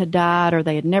husbands had died or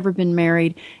they had never been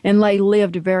married, and they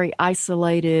lived a very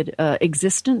isolated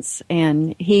existence,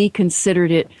 and he considered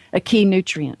it a key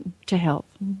nutrient to health.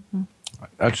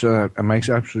 That makes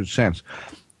absolute sense.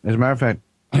 As a matter of fact,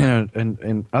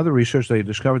 in other research, they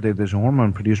discovered that there's a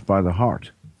hormone produced by the heart,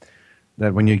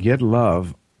 that when you get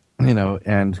love,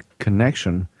 and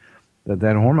connection,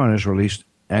 that hormone is released,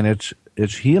 and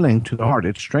it's healing to the heart.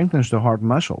 It strengthens the heart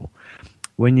muscle.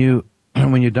 When you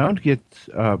don't get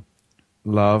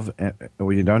love,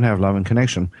 or you don't have love and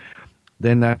connection,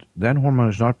 then that hormone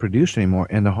is not produced anymore,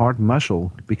 and the heart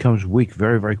muscle becomes weak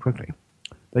very, very quickly.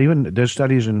 There's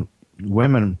studies in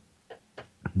women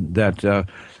that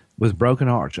with broken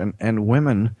hearts, and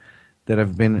women that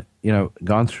have been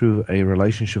gone through a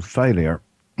relationship failure,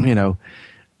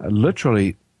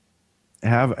 literally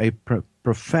have a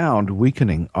profound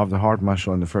weakening of the heart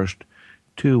muscle in the first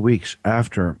 2 weeks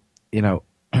after,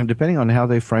 depending on how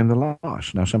they frame the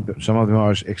loss. Now, some of them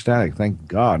are ecstatic, thank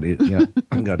God,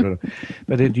 got rid of.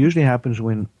 But it usually happens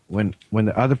when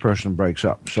the other person breaks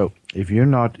up. So if you're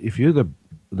the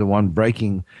one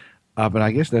breaking up, and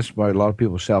I guess that's why a lot of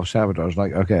people self-sabotage,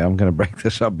 like, okay, I'm going to break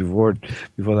this up before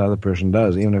the other person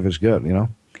does, even if it's good,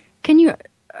 Can you,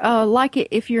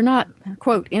 if you're not,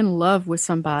 quote, in love with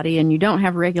somebody and you don't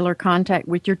have regular contact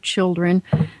with your children,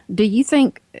 do you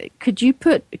think, could you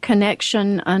put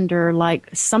connection under, like,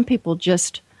 some people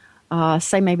just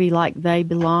say maybe like they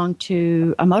belong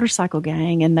to a motorcycle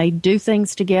gang and they do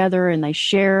things together and they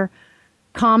share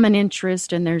common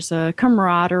interest and there's a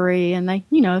camaraderie and they,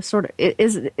 sort of,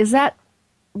 is that,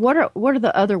 what are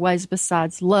the other ways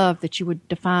besides love that you would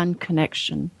define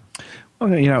connection?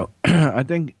 Well, I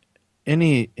think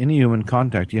any human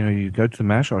contact, you go to the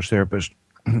massage therapist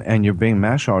and you're being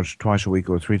massaged twice a week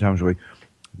or 3 times a week,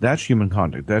 that's human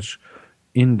contact. That's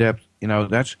in-depth,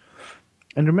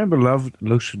 and remember, love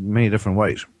looks many different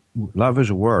ways. Love is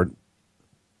a word,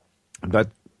 but,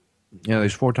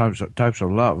 there's 4 types of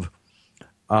love.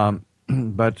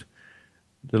 But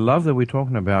the love that we're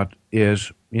talking about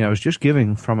is, is just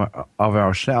giving of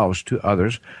ourselves to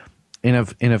others in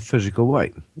a physical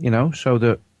way,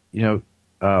 so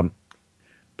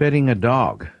petting a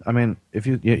dog. I mean, if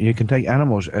you can take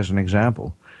animals as an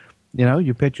example,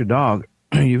 you pet your dog,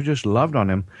 you've just loved on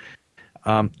him.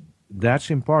 That's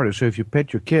important. So if you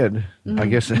pet your kid, I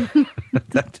guess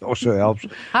that also helps.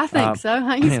 I think so.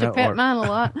 I used to pet mine a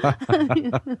lot.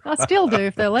 I still do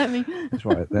if they'll let me.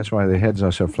 That's why their heads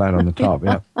are so flat on the top.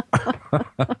 Yeah.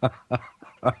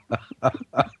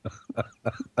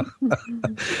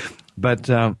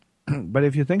 But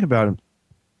if you think about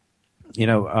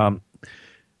it,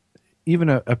 even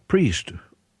a priest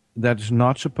that's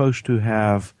not supposed to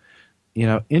have,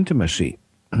 intimacy,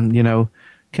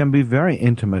 can be very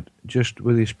intimate just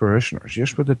with his parishioners,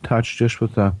 just with the touch, just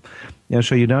with the,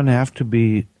 so you don't have to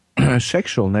be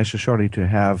sexual necessarily to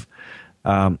have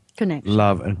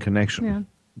love and connection. Yeah.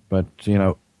 But,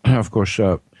 of course,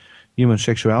 human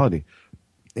sexuality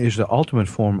is the ultimate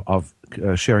form of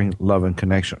sharing love and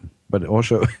connection. But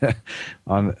also,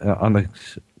 on the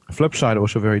flip side,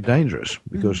 also very dangerous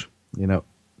because,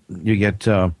 you get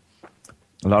a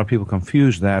lot of people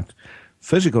confuse that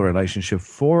physical relationship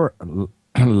for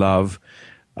love,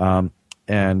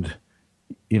 and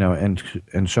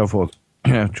so forth,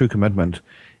 true commitment,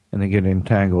 and they get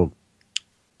entangled,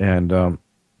 and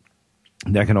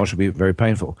that can also be very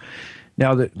painful.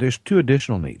 Now, there's two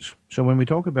additional needs. So when we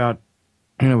talk about,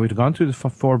 we've gone through the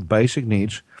four basic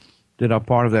needs that are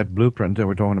part of that blueprint that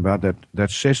we're talking about,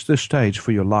 that sets the stage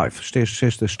for your life,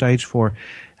 sets the stage for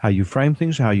how you frame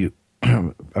things, how you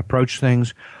approach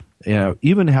things,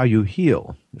 even how you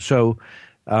heal. So,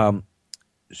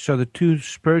 so the two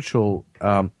spiritual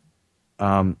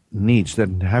needs that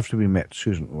have to be met.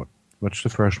 Susan, what's the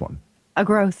first one? A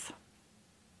growth.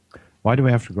 Why do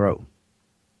we have to grow?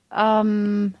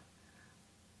 I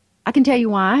can tell you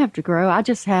why I have to grow. I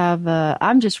just have,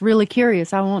 I'm just really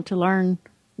curious. I want to learn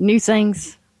new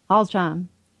things all the time.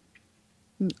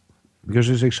 Because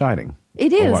it's exciting.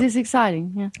 It is. It's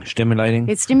exciting. Yeah. Stimulating.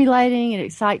 It's stimulating. It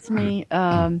excites me.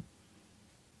 I'm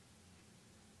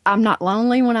not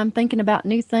lonely when I'm thinking about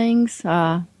new things.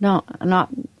 No,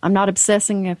 I'm not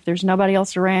obsessing if there's nobody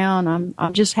else around.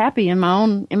 I'm just happy in my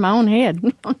own head.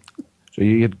 So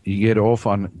you get off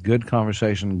on good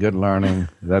conversation, good learning.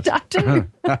 That's I do.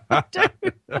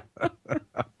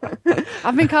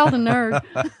 I've been called a nerd.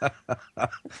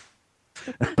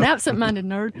 An absent-minded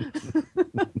nerd.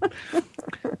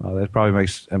 Well, that probably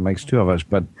makes two of us,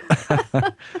 but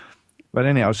but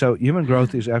anyhow, so human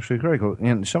growth is absolutely critical.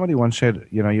 And somebody once said,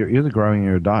 you're either growing or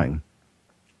you're dying.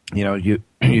 You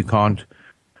can't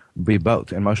be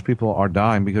both. And most people are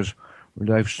dying because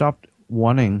they've stopped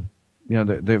wanting.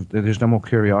 There's no more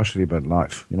curiosity about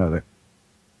life.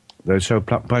 They're so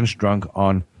punch drunk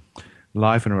on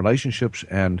life and relationships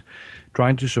and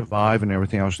trying to survive and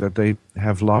everything else that they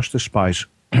have lost the spice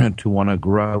to want to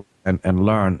grow and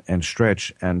learn and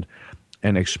stretch and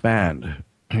expand,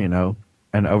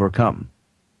 and overcome.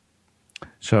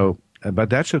 So, but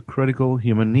that's a critical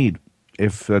human need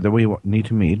that we need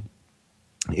to meet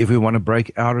if we want to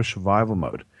break out of survival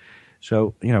mode.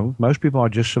 So, most people are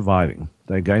just surviving.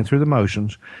 They're going through the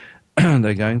motions.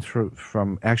 They're going through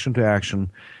from action to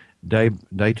action, day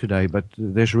to day, but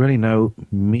there's really no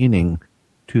meaning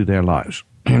to their lives.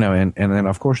 And then,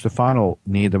 of course, the final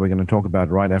need that we're going to talk about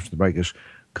right after the break is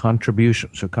contribution.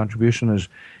 So contribution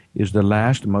is the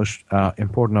last, most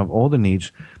important of all the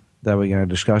needs that we're going to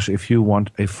discuss if you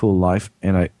want a full life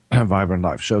and a vibrant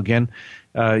life. So again,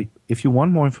 if you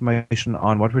want more information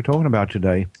on what we're talking about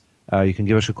today, you can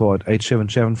give us a call at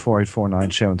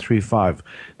 877-484-9735.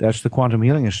 That's the Quantum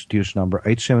Healing Institute's number,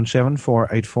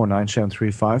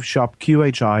 877-484-9735.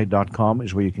 ShopQHI.com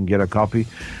is where you can get a copy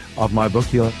of my book,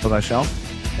 Heal Thyself.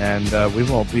 And we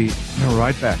will be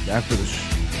right back after this.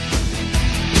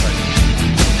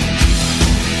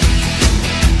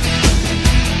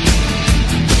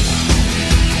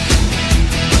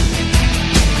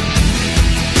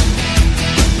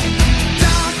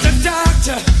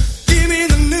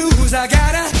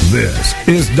 This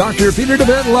is Dr. Peter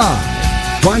DeVette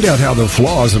Live. Find out how the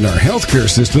flaws in our healthcare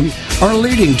system are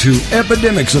leading to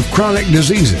epidemics of chronic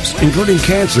diseases, including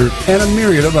cancer and a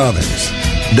myriad of others.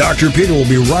 Dr. Peter will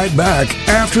be right back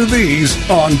after these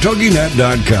on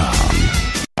TogiNet.com.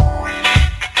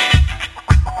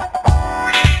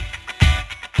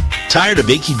 Tired of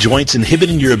achy joints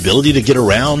inhibiting your ability to get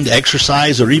around,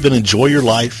 exercise, or even enjoy your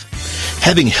life?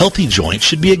 Having healthy joints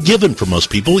should be a given for most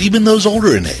people, even those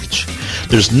older in age.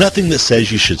 There's nothing that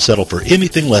says you should settle for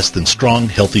anything less than strong,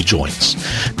 healthy joints.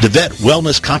 DeVette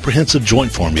Wellness Comprehensive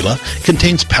Joint Formula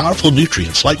contains powerful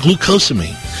nutrients like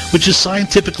glucosamine, which is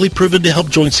scientifically proven to help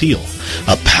joints heal.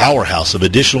 A powerhouse of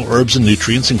additional herbs and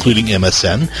nutrients including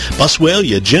MSM,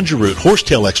 boswellia, ginger root,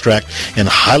 horsetail extract, and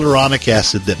hyaluronic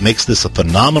acid that makes this a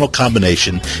phenomenal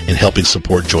combination in helping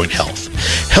support joint health.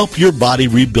 Help your body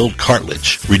rebuild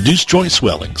cartilage, reduce joint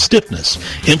swelling, stiffness,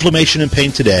 inflammation, and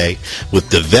pain today with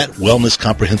DeVette Wellness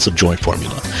Comprehensive Joint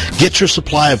Formula. Get your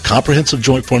supply of Comprehensive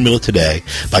Joint Formula today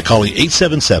by calling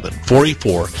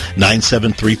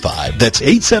 877-484-9735. That's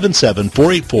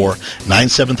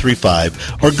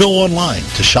 877-484-9735, or go online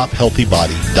to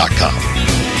shophealthybody.com.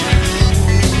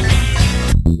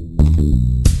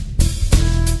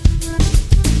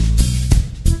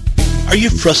 Are you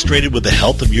frustrated with the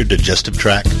health of your digestive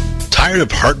tract? Tired of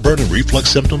heartburn and reflux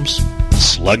symptoms?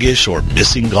 Sluggish or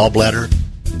missing gallbladder?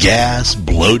 Gas,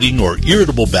 bloating, or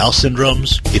irritable bowel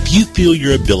syndromes? If you feel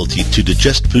your ability to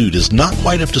digest food is not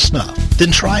quite up to snuff,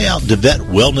 then try out DeVette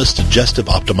Wellness Digestive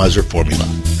Optimizer Formula.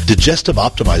 Digestive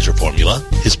Optimizer Formula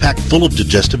is packed full of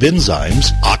digestive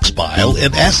enzymes, ox bile,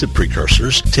 and acid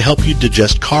precursors to help you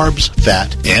digest carbs,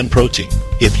 fat, and protein.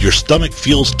 If your stomach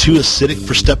feels too acidic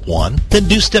for step 1, then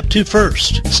do step 2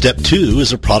 first. Step 2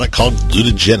 is a product called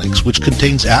Glutagenics, which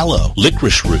contains aloe,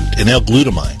 licorice root, and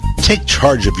L-glutamine. Take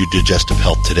charge of your digestive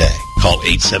health today. Call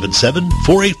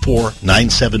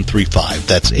 877-484-9735.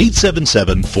 That's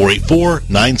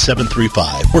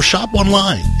 877-484-9735. Or shop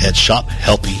online at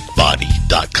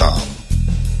shophealthybody.com.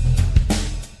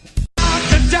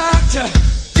 Doctor,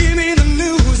 give me the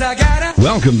news. I gotta.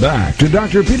 Welcome back to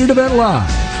Dr. Peter DeVette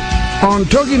Live on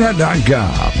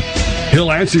TogiNet.com.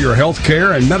 He'll answer your health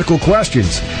care and medical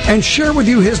questions and share with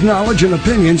you his knowledge and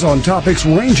opinions on topics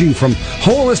ranging from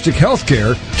holistic health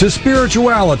care to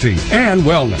spirituality and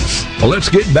wellness. Well, let's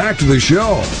get back to the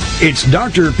show. It's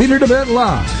Dr. Peter DeVette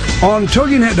Live on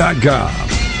TogiNet.com.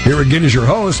 Here again is your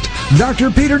host,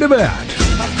 Dr. Peter DeVette.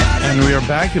 And we are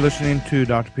back. You're listening to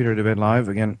Dr. Peter DeVette Live.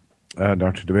 Again,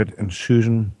 Dr. DeVette and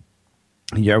Susan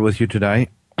here with you today.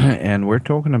 And we're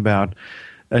talking about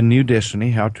a new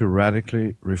destiny, how to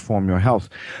radically reform your health.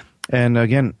 And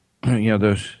again,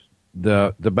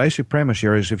 the basic premise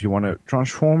here is if you want to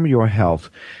transform your health,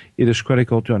 it is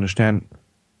critical to understand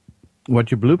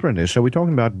what your blueprint is. So we're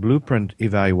talking about blueprint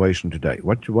evaluation today.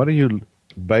 What are you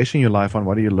basing your life on?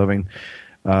 What are you living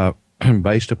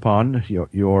based upon?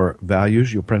 Your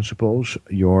values, your principles,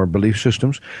 your belief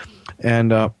systems,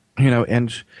 and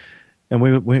and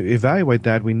we evaluate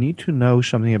that. We need to know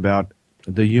something about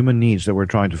the human needs that we're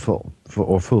trying to fulfill.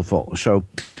 So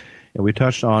we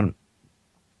touched on,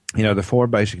 the four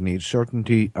basic needs: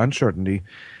 certainty, uncertainty,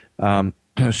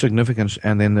 significance,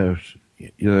 and then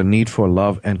the need for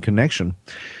love and connection.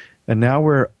 And now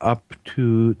we're up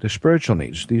to the spiritual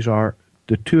needs. These are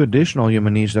the two additional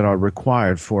human needs that are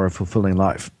required for a fulfilling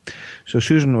life. So,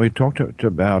 Susan, we talked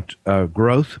about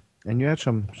growth, and you had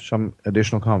some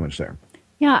additional comments there.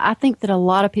 Yeah, I think that a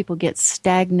lot of people get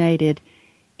stagnated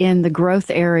in the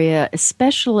growth area,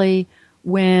 especially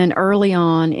when early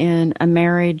on in a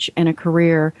marriage and a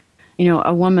career,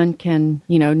 a woman can,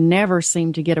 never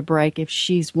seem to get a break if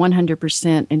she's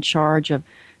 100% in charge of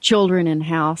children and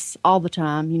house all the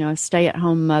time, a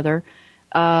stay-at-home mother.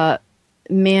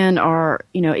 Men are,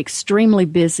 extremely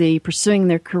busy pursuing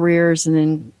their careers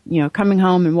and then, coming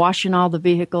home and washing all the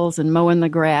vehicles and mowing the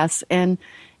grass. And,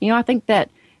 I think that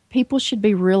people should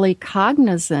be really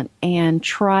cognizant and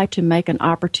try to make an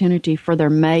opportunity for their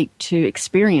mate to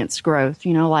experience growth.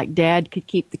 Like dad could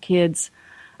keep the kids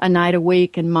a night a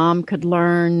week and mom could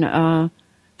learn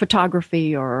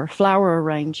photography or flower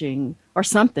arranging or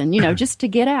something, just to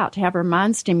get out, to have her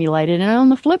mind stimulated. And on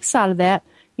the flip side of that,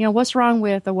 what's wrong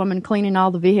with a woman cleaning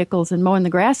all the vehicles and mowing the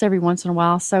grass every once in a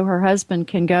while so her husband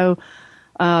can go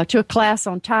to a class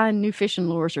on tying new fishing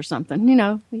lures or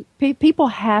something? People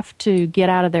have to get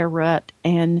out of their rut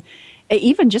and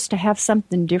even just to have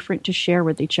something different to share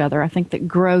with each other. I think that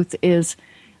growth is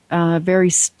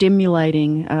very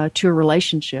stimulating to a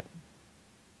relationship.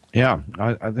 Yeah,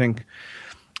 I think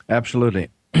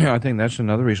absolutely. I think that's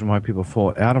another reason why people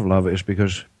fall out of love is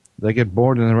because they get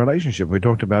bored in the relationship. We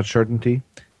talked about certainty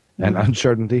and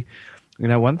uncertainty.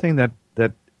 One thing that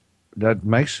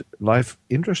makes life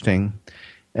interesting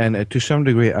and to some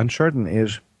degree uncertain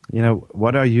is,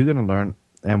 what are you going to learn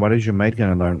and what is your mate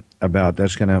going to learn about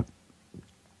that's going to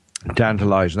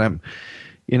tantalize them?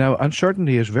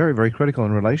 Uncertainty is very, very critical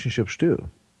in relationships too.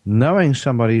 Knowing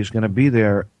somebody is going to be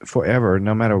there forever,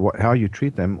 no matter how you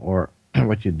treat them or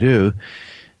what you do,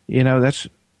 that's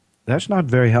not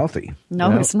very healthy.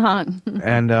 No, it's not.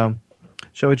 And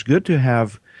so it's good to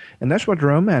have, and that's what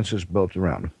romance is built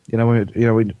around.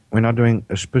 We're not doing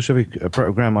a specific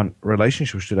program on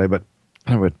relationships today, but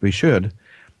we should.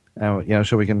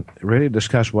 So we can really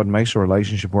discuss what makes a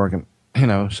relationship work,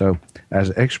 and so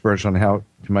as experts on how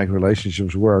to make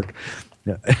relationships work,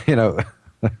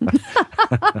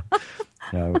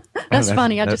 That's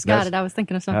funny. I just got it. I was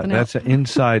thinking of something else. That's an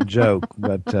inside joke,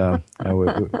 but we're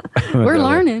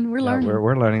learning. We're learning.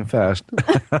 We're learning fast,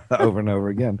 over and over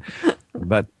again.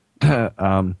 But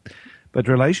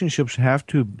relationships have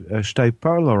to stay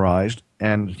polarized,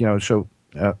 and so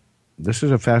this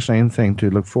is a fascinating thing to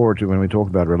look forward to when we talk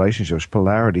about relationships.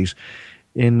 Polarities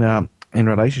in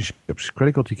relationships,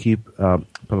 critical to keep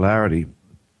polarity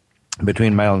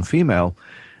between male and female.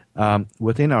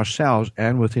 Within ourselves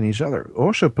and within each other.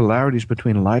 Also, polarities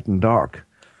between light and dark.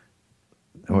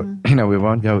 Mm-hmm. We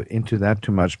won't go into that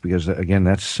too much because, again,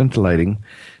 that's scintillating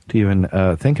to even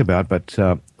think about. But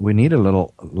we need a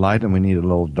little light and we need a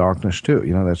little darkness too.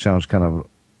 That sounds kind of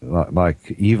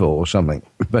like evil or something.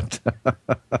 But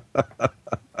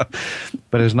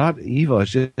but it's not evil.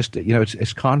 It's just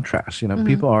it's contrast. Mm-hmm.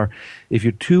 People are, if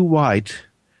you're too white,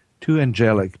 too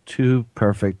angelic, too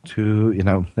perfect, too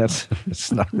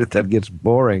it's not that gets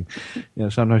boring.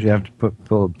 Sometimes you have to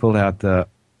pull out the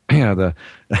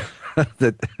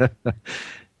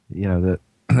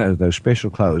those special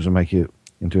clothes and make you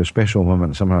into a special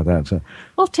woman, something like that. So,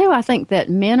 well, too, I think that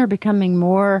men are becoming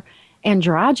more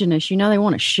androgynous. They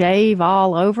want to shave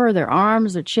all over their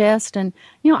arms, their chest. And,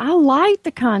 I like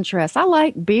the contrast. I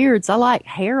like beards. I like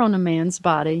hair on a man's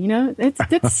body.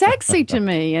 It's sexy to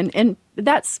me. And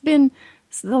that's been,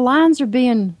 the lines are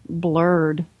being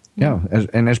blurred. Yeah,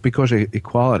 and that's because of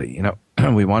equality.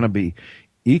 We want to be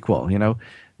equal.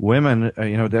 Women,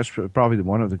 that's probably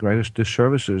one of the greatest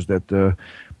disservices that the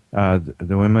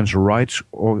women's rights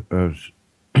or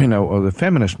the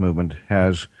feminist movement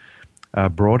has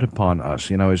brought upon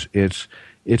us. It's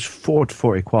fought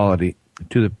for equality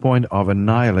to the point of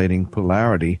annihilating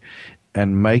polarity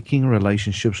and making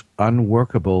relationships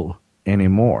unworkable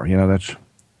anymore. That's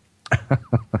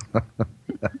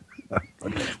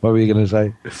what were you going to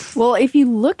say? Well, if you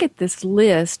look at this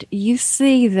list, you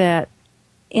see that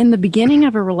in the beginning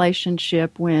of a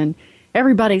relationship, when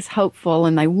everybody's hopeful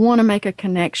and they want to make a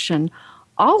connection,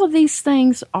 all of these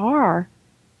things are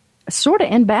sort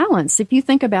of in balance. If you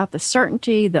think about the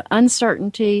certainty, the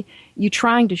uncertainty, you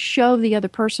trying to show the other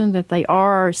person that they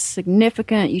are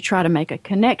significant, you try to make a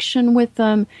connection with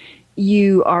them,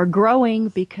 you are growing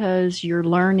because you're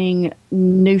learning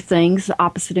new things,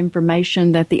 opposite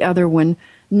information that the other one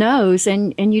knows,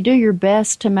 and you do your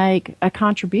best to make a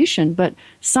contribution. But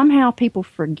somehow people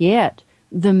forget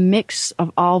the mix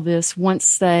of all this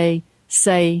once they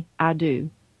say, I do.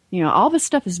 All this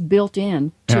stuff is built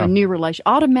in to a new relation,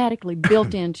 automatically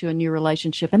built into a new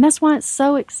relationship. And that's why it's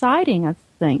so exciting, I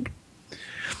think.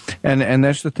 And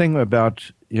that's the thing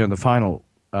about, the final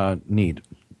need.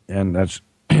 And that's,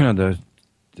 the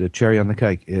cherry on the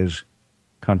cake is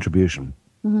contribution.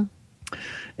 Mm-hmm.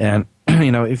 And,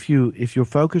 if your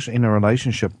focus in a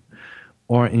relationship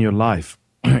or in your life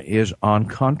is on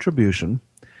contribution,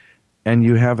 and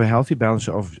you have a healthy balance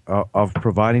of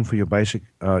providing for your basic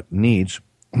needs,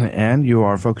 and you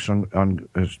are focused on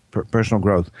personal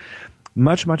growth,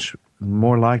 much, much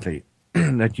more likely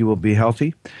that you will be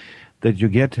healthy, that you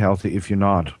get healthy if you're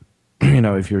not,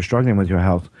 if you're struggling with your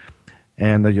health,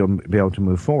 and that you'll be able to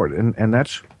move forward. And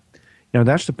that's,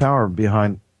 that's the power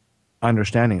behind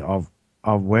understanding of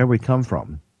where we come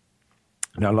from.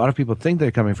 Now, a lot of people think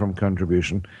they're coming from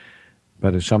contribution,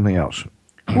 but it's something else.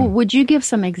 Well, would you give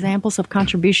some examples of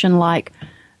contribution, like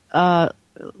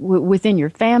within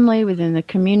your family, within the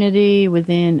community,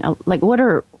 within what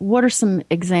are some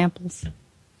examples?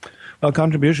 Well,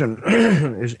 contribution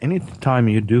is any time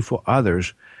you do for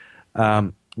others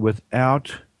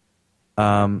without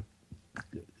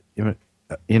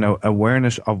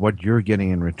awareness of what you're getting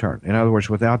in return. In other words,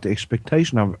 without the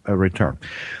expectation of a return.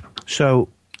 So,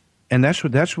 and that's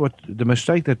what the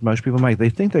mistake that most people make. They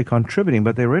think they're contributing,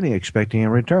 but they're really expecting a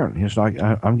return. It's like,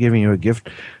 I'm giving you a gift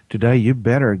today. You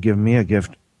better give me a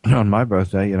gift on my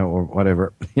birthday, or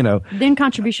whatever, Then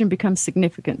contribution becomes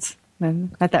significance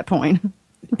at that point.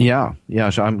 Yeah.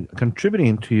 So I'm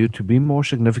contributing to you to be more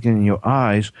significant in your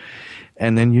eyes,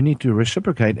 and then you need to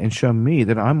reciprocate and show me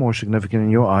that I'm more significant in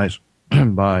your eyes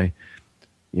by,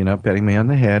 patting me on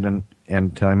the head and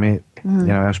telling me,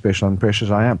 how special and precious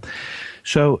I am.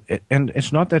 So, and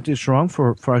it's not that it's wrong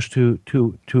for us to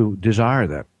desire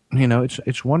that.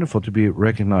 It's wonderful to be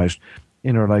recognized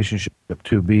in a relationship,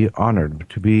 to be honored,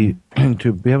 to be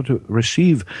able to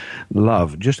receive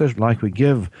love, just as like we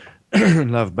give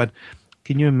love. But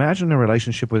can you imagine a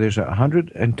relationship where there's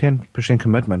 110%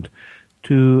 commitment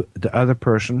to the other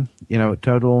person,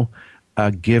 total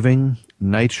giving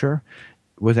nature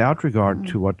without regard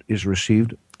to what is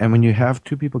received? And when you have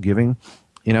two people giving,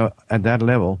 at that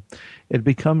level, it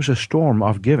becomes a storm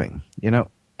of giving.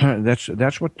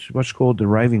 That's what's called the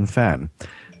raving fan.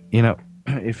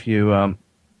 If you are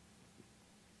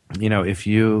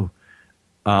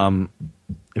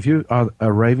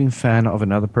a raving fan of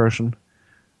another person,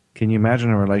 can you imagine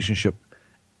a relationship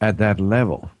at that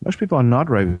level? Most people are not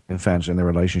raving fans in their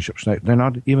relationships. They're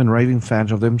not even raving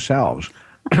fans of themselves.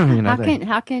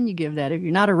 How can you give that if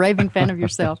you're not a raving fan of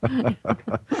yourself?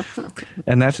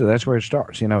 And that's where it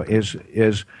starts.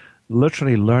 Is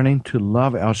literally learning to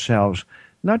love ourselves,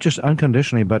 not just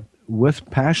unconditionally, but with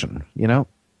passion.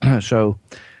 So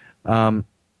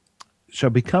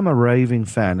become a raving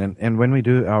fan. And when we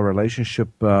do our relationship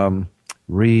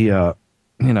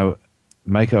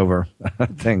makeover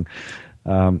thing,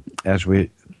 as we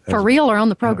for real or on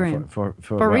the program? For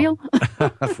real?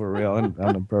 For real and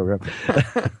on the program.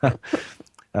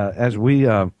 As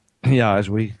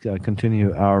we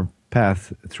continue our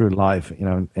path through life,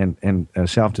 and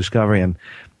self-discovery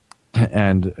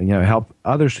and help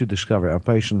others to discover our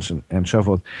patients and so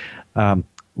forth,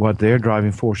 what their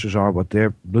driving forces are, what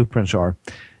their blueprints are,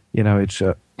 it's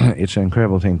an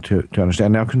incredible thing to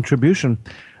understand. Now, contribution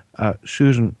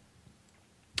Susan,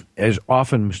 is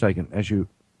often mistaken, as you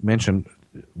mentioned,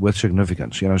 with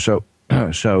significance. So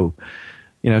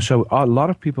a lot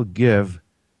of people give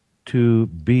to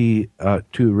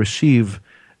receive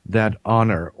that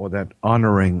honor or that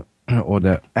honoring or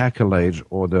the accolades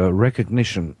or the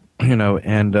recognition, and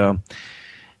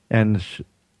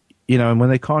when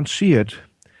they can't see it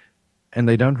and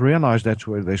they don't realize that's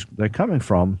where they're coming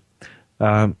from,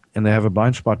 and they have a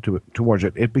blind spot towards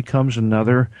it, it becomes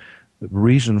another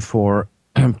reason for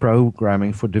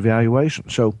programming for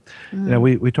devaluation. So,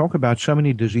 we talk about so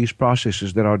many disease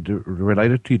processes that are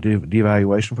related to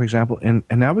devaluation, for example, and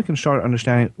now we can start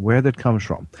understanding where that comes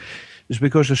from. It's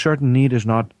because a certain need is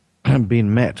not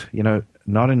being met,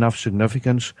 not enough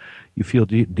significance, you feel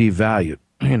devalued,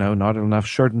 not enough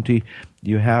certainty,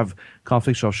 you have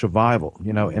conflicts of survival,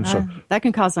 and so that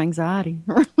can cause anxiety.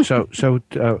 so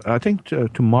I think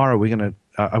tomorrow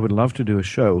I would love to do a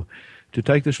show to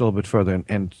take this a little bit further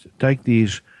and take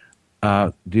these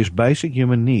basic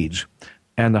human needs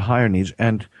and the higher needs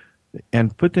and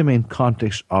put them in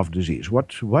context of disease.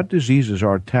 What diseases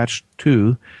are attached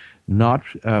to not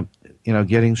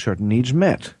getting certain needs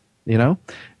met,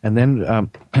 and then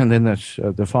that's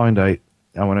the following day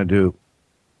I want to do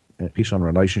a piece on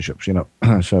relationships,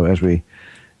 so as we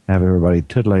have everybody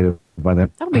titillated by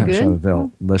that, that'll be good. So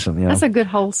they'll listen. That's a good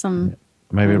wholesome.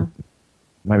 Maybe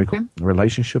call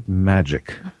relationship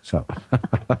magic. So,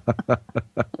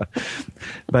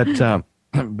 but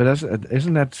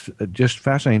isn't that just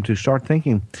fascinating to start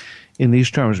thinking in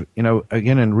these terms?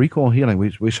 Again, in recall healing,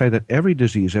 we say that every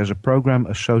disease has a program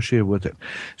associated with it.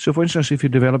 So, for instance, if you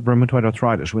develop rheumatoid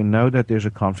arthritis, we know that there's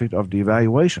a conflict of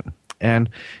devaluation, and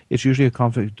it's usually a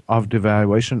conflict of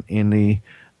devaluation in the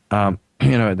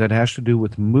that has to do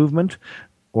with movement,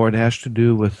 or it has to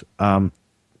do with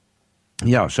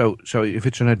so if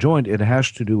it's in a joint, it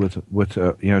has to do with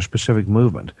specific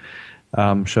movement.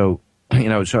 So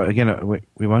again,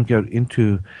 we won't go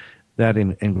into that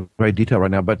in great detail right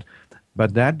now, but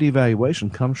that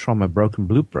devaluation comes from a broken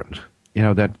blueprint,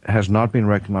 that has not been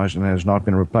recognized and has not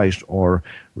been replaced or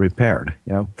repaired.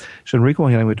 So in recall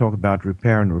healing, we talk about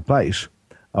repair and replace,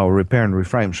 or repair and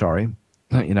reframe. Sorry,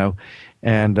 and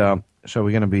so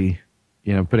we're going to be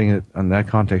putting it in that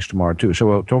context tomorrow too. So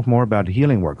we'll talk more about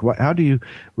healing work. How do you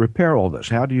repair all this?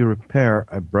 How do you repair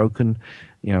a broken,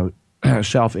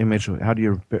 self-image? How do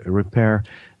you repair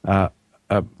a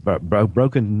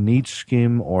broken need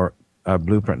scheme or a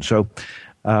blueprint? So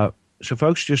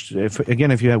folks, just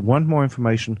if you want more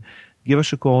information, give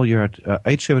us a call. You're at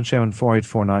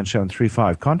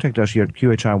 877-484-9735. Contact us here at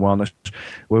QHI Wellness,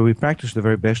 where we practice the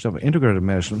very best of integrative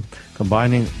medicine,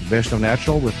 combining the best of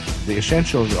natural with the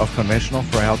essentials of conventional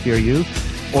for a healthier you.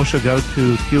 Also go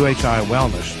to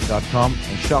QHIWellness.com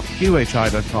and shop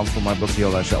QHI.com for my book,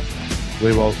 Heal Thyself.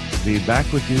 We will be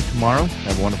back with you tomorrow.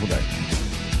 Have a wonderful day.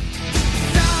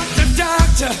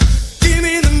 Doctor, give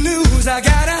me the news. I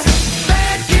got a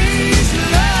bad case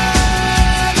of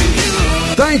loving you.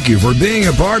 Thank you for being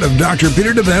a part of Dr.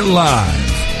 Peter DeVette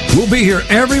Live. We'll be here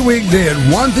every weekday at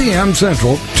 1 p.m.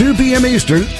 Central, 2 p.m. Eastern